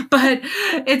 But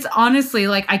it's honestly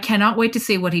like, I cannot wait to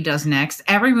see what he does next.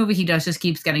 Every movie he does just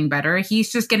keeps getting better.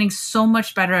 He's just getting so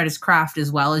much better at his craft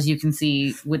as well, as you can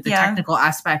see with the technical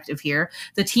aspect of here.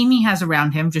 The team he has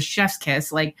around him, just chef's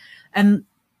kiss. Like, and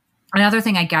another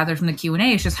thing I gathered from the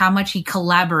Q&A is just how much he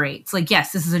collaborates. Like,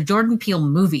 yes, this is a Jordan Peele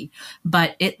movie,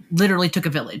 but it literally took a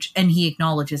village, and he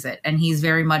acknowledges it. And he's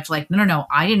very much like, no,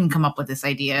 I didn't come up with this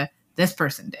idea. This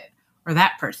person did, or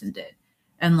that person did.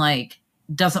 And like,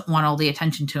 doesn't want all the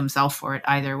attention to himself for it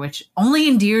either, which only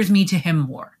endears me to him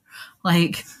more.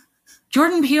 Like,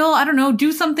 Jordan Peele, I don't know,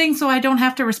 do something so I don't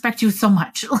have to respect you so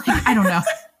much. Like, I don't know.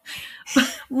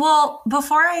 Well,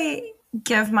 before I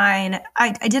give mine,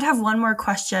 I did have one more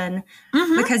question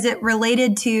because it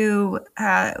related to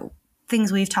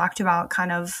things we've talked about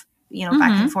kind of,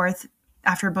 back and forth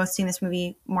after both seeing this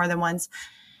movie more than once.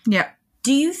 Yeah.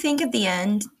 Do you think at the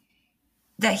end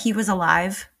that he was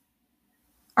alive,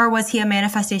 or was he a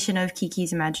manifestation of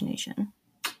Kiki's imagination?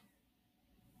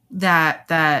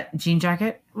 That jean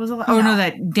jacket was alive? Oh, no,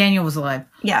 that Daniel was alive.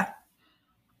 Yeah.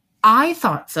 I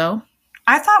thought so.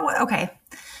 I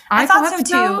thought so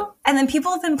too. And then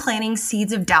people have been planting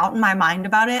seeds of doubt in my mind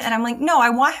about it. And I'm like, no, I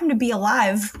want him to be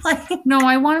alive. Like, no,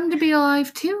 I want him to be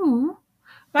alive too.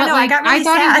 But no, like, I got really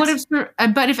sad. He would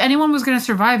have, but if anyone was going to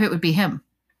survive, it would be him.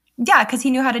 Yeah, because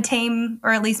he knew how to tame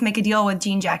or at least make a deal with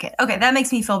Jean Jacket. Okay, that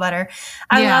makes me feel better.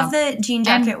 I love that Jean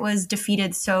Jacket was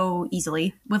defeated so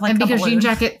easily with like, and because Jean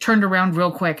Jacket turned around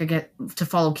real quick to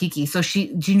follow Kiki, so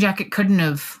Jean Jacket couldn't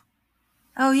have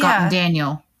gotten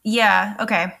Daniel. Yeah.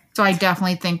 Okay. So I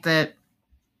definitely think that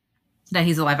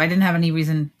he's alive. I didn't have any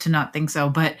reason to not think so,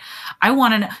 but I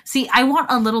want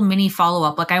a little mini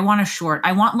follow-up. Like, I want a short.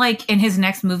 I want, like, in his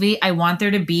next movie, I want there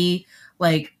to be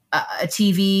like a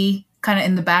TV kind of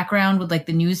in the background with like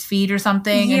the news feed or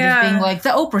something, and just being like the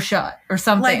Oprah shot or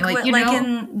something. Like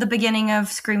in the beginning of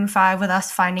Scream 5 with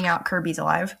us finding out Kirby's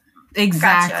alive.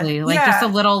 Exactly. Gotcha. Like just a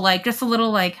little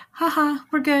like, haha,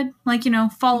 we're good. Like,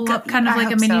 follow up kind of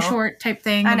like a mini short type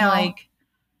thing. I know. Like,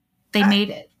 they made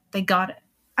it. They got it.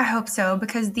 I hope so,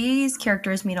 because these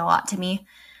characters mean a lot to me.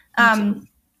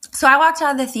 So I walked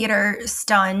out of the theater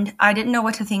stunned. I didn't know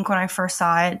what to think when I first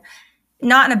saw it.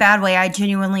 Not in a bad way. I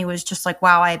genuinely was just like,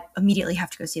 wow, I immediately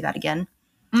have to go see that again.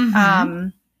 Mm-hmm.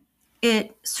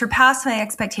 It surpassed my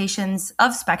expectations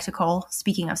of spectacle.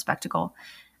 Speaking of spectacle,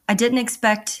 I didn't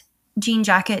expect Jean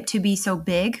Jacket to be so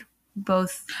big,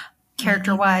 both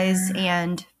character-wise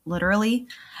and literally.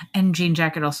 And Jean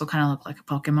Jacket also kind of looked like a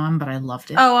Pokemon, but I loved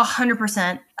it. Oh,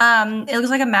 100%. It looks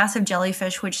like a massive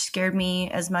jellyfish, which scared me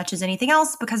as much as anything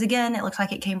else because, again, it looks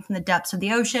like it came from the depths of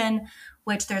the ocean,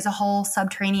 which there's a whole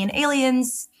subterranean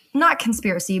aliens, not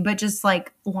conspiracy, but just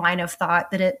like line of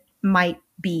thought that it might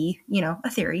be, a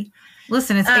theory.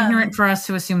 Listen, it's ignorant for us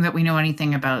to assume that we know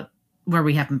anything about where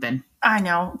we haven't been. I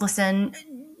know. Listen,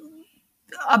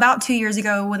 about 2 years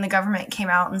ago when the government came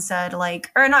out and said, like,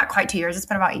 or not quite 2 years, it's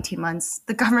been about 18 months.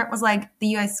 The government was like, the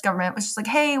U.S. government was just like,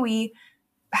 hey, we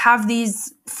have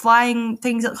these flying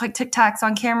things that look like Tic Tacs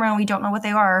on camera and we don't know what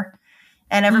they are.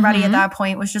 And everybody at that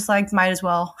point was just like, might as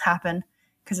well happen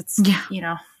because it's,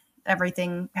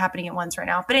 everything happening at once right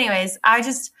now. But anyways, I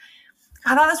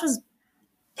thought this was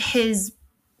his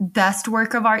best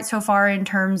work of art so far in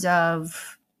terms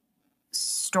of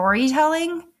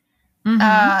storytelling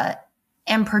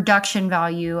and production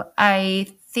value. I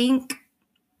think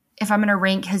if I'm going to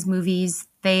rank his movies,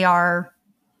 they are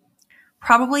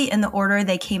probably in the order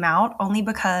they came out, only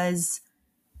because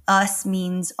Us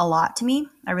means a lot to me.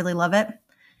 I really love it.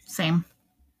 Same.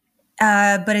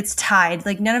 But it's tied.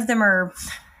 Like, none of them are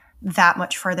that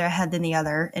much further ahead than the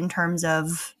other in terms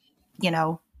of,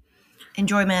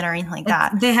 enjoyment or anything like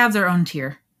that. They have their own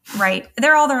tier. Right.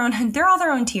 They're all their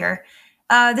own tier.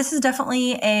 This is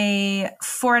definitely a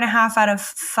 4.5 out of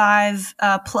 5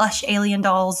 plush alien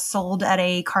dolls sold at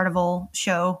a carnival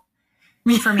show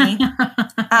for me.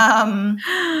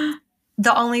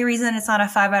 The only reason it's not a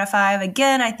 5 out of 5,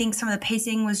 again, I think some of the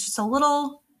pacing was just a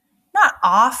little not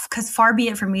off, because far be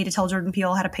it from me to tell Jordan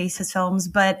Peele how to pace his films,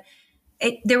 but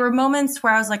there were moments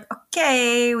where I was like,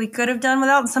 okay, we could have done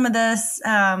without some of this.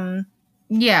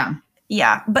 Yeah.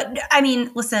 But I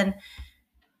mean, listen,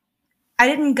 I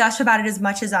didn't gush about it as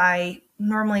much as I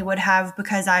normally would have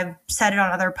because I've said it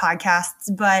on other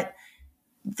podcasts, but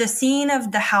the scene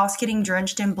of the house getting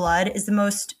drenched in blood is the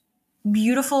most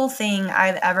beautiful thing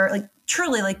I've ever, like,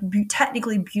 truly, like,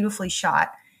 technically beautifully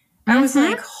shot. I was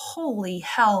like, holy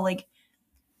hell, like,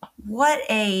 what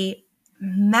a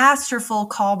masterful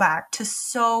callback to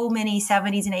so many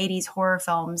 70s and 80s horror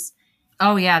films.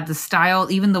 Oh yeah, the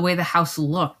style, even the way the house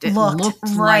looked. It looked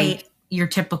right. like your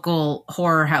typical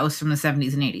horror house from the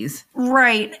 70s and 80s.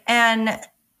 Right. And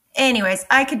anyways,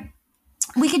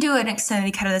 we could do an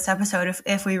extended cut of this episode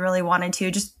if we really wanted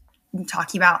to, just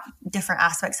talking about different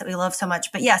aspects that we love so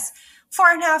much. But yes,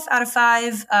 4.5 out of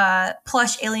 5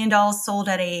 plush alien dolls sold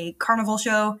at a carnival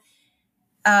show.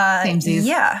 Samesies.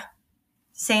 Yeah.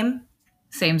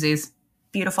 Samesies.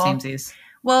 Beautiful. Samesies.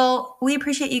 Well, we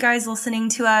appreciate you guys listening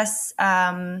to us.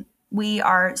 We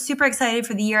are super excited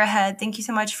for the year ahead. Thank you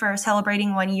so much for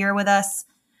celebrating 1 year with us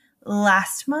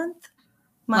last month.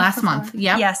 Last month.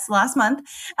 Yeah. Yes, last month.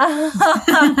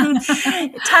 Time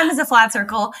is a flat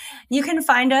circle. You can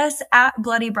find us at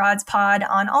Bloody Broads Pod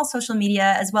on all social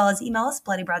media, as well as email us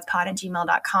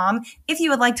bloodybroadspod@gmail.com. If you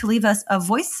would like to leave us a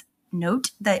voice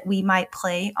note that we might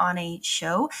play on a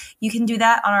show, you can do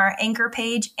that on our Anchor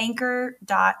page,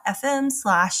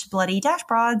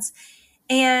 anchor.fm/bloody-broads.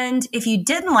 And if you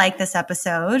didn't like this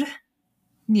episode,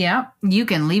 yeah, you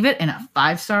can leave it in a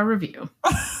 5-star review.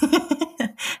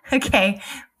 Okay,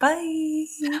 bye.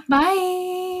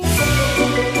 Bye.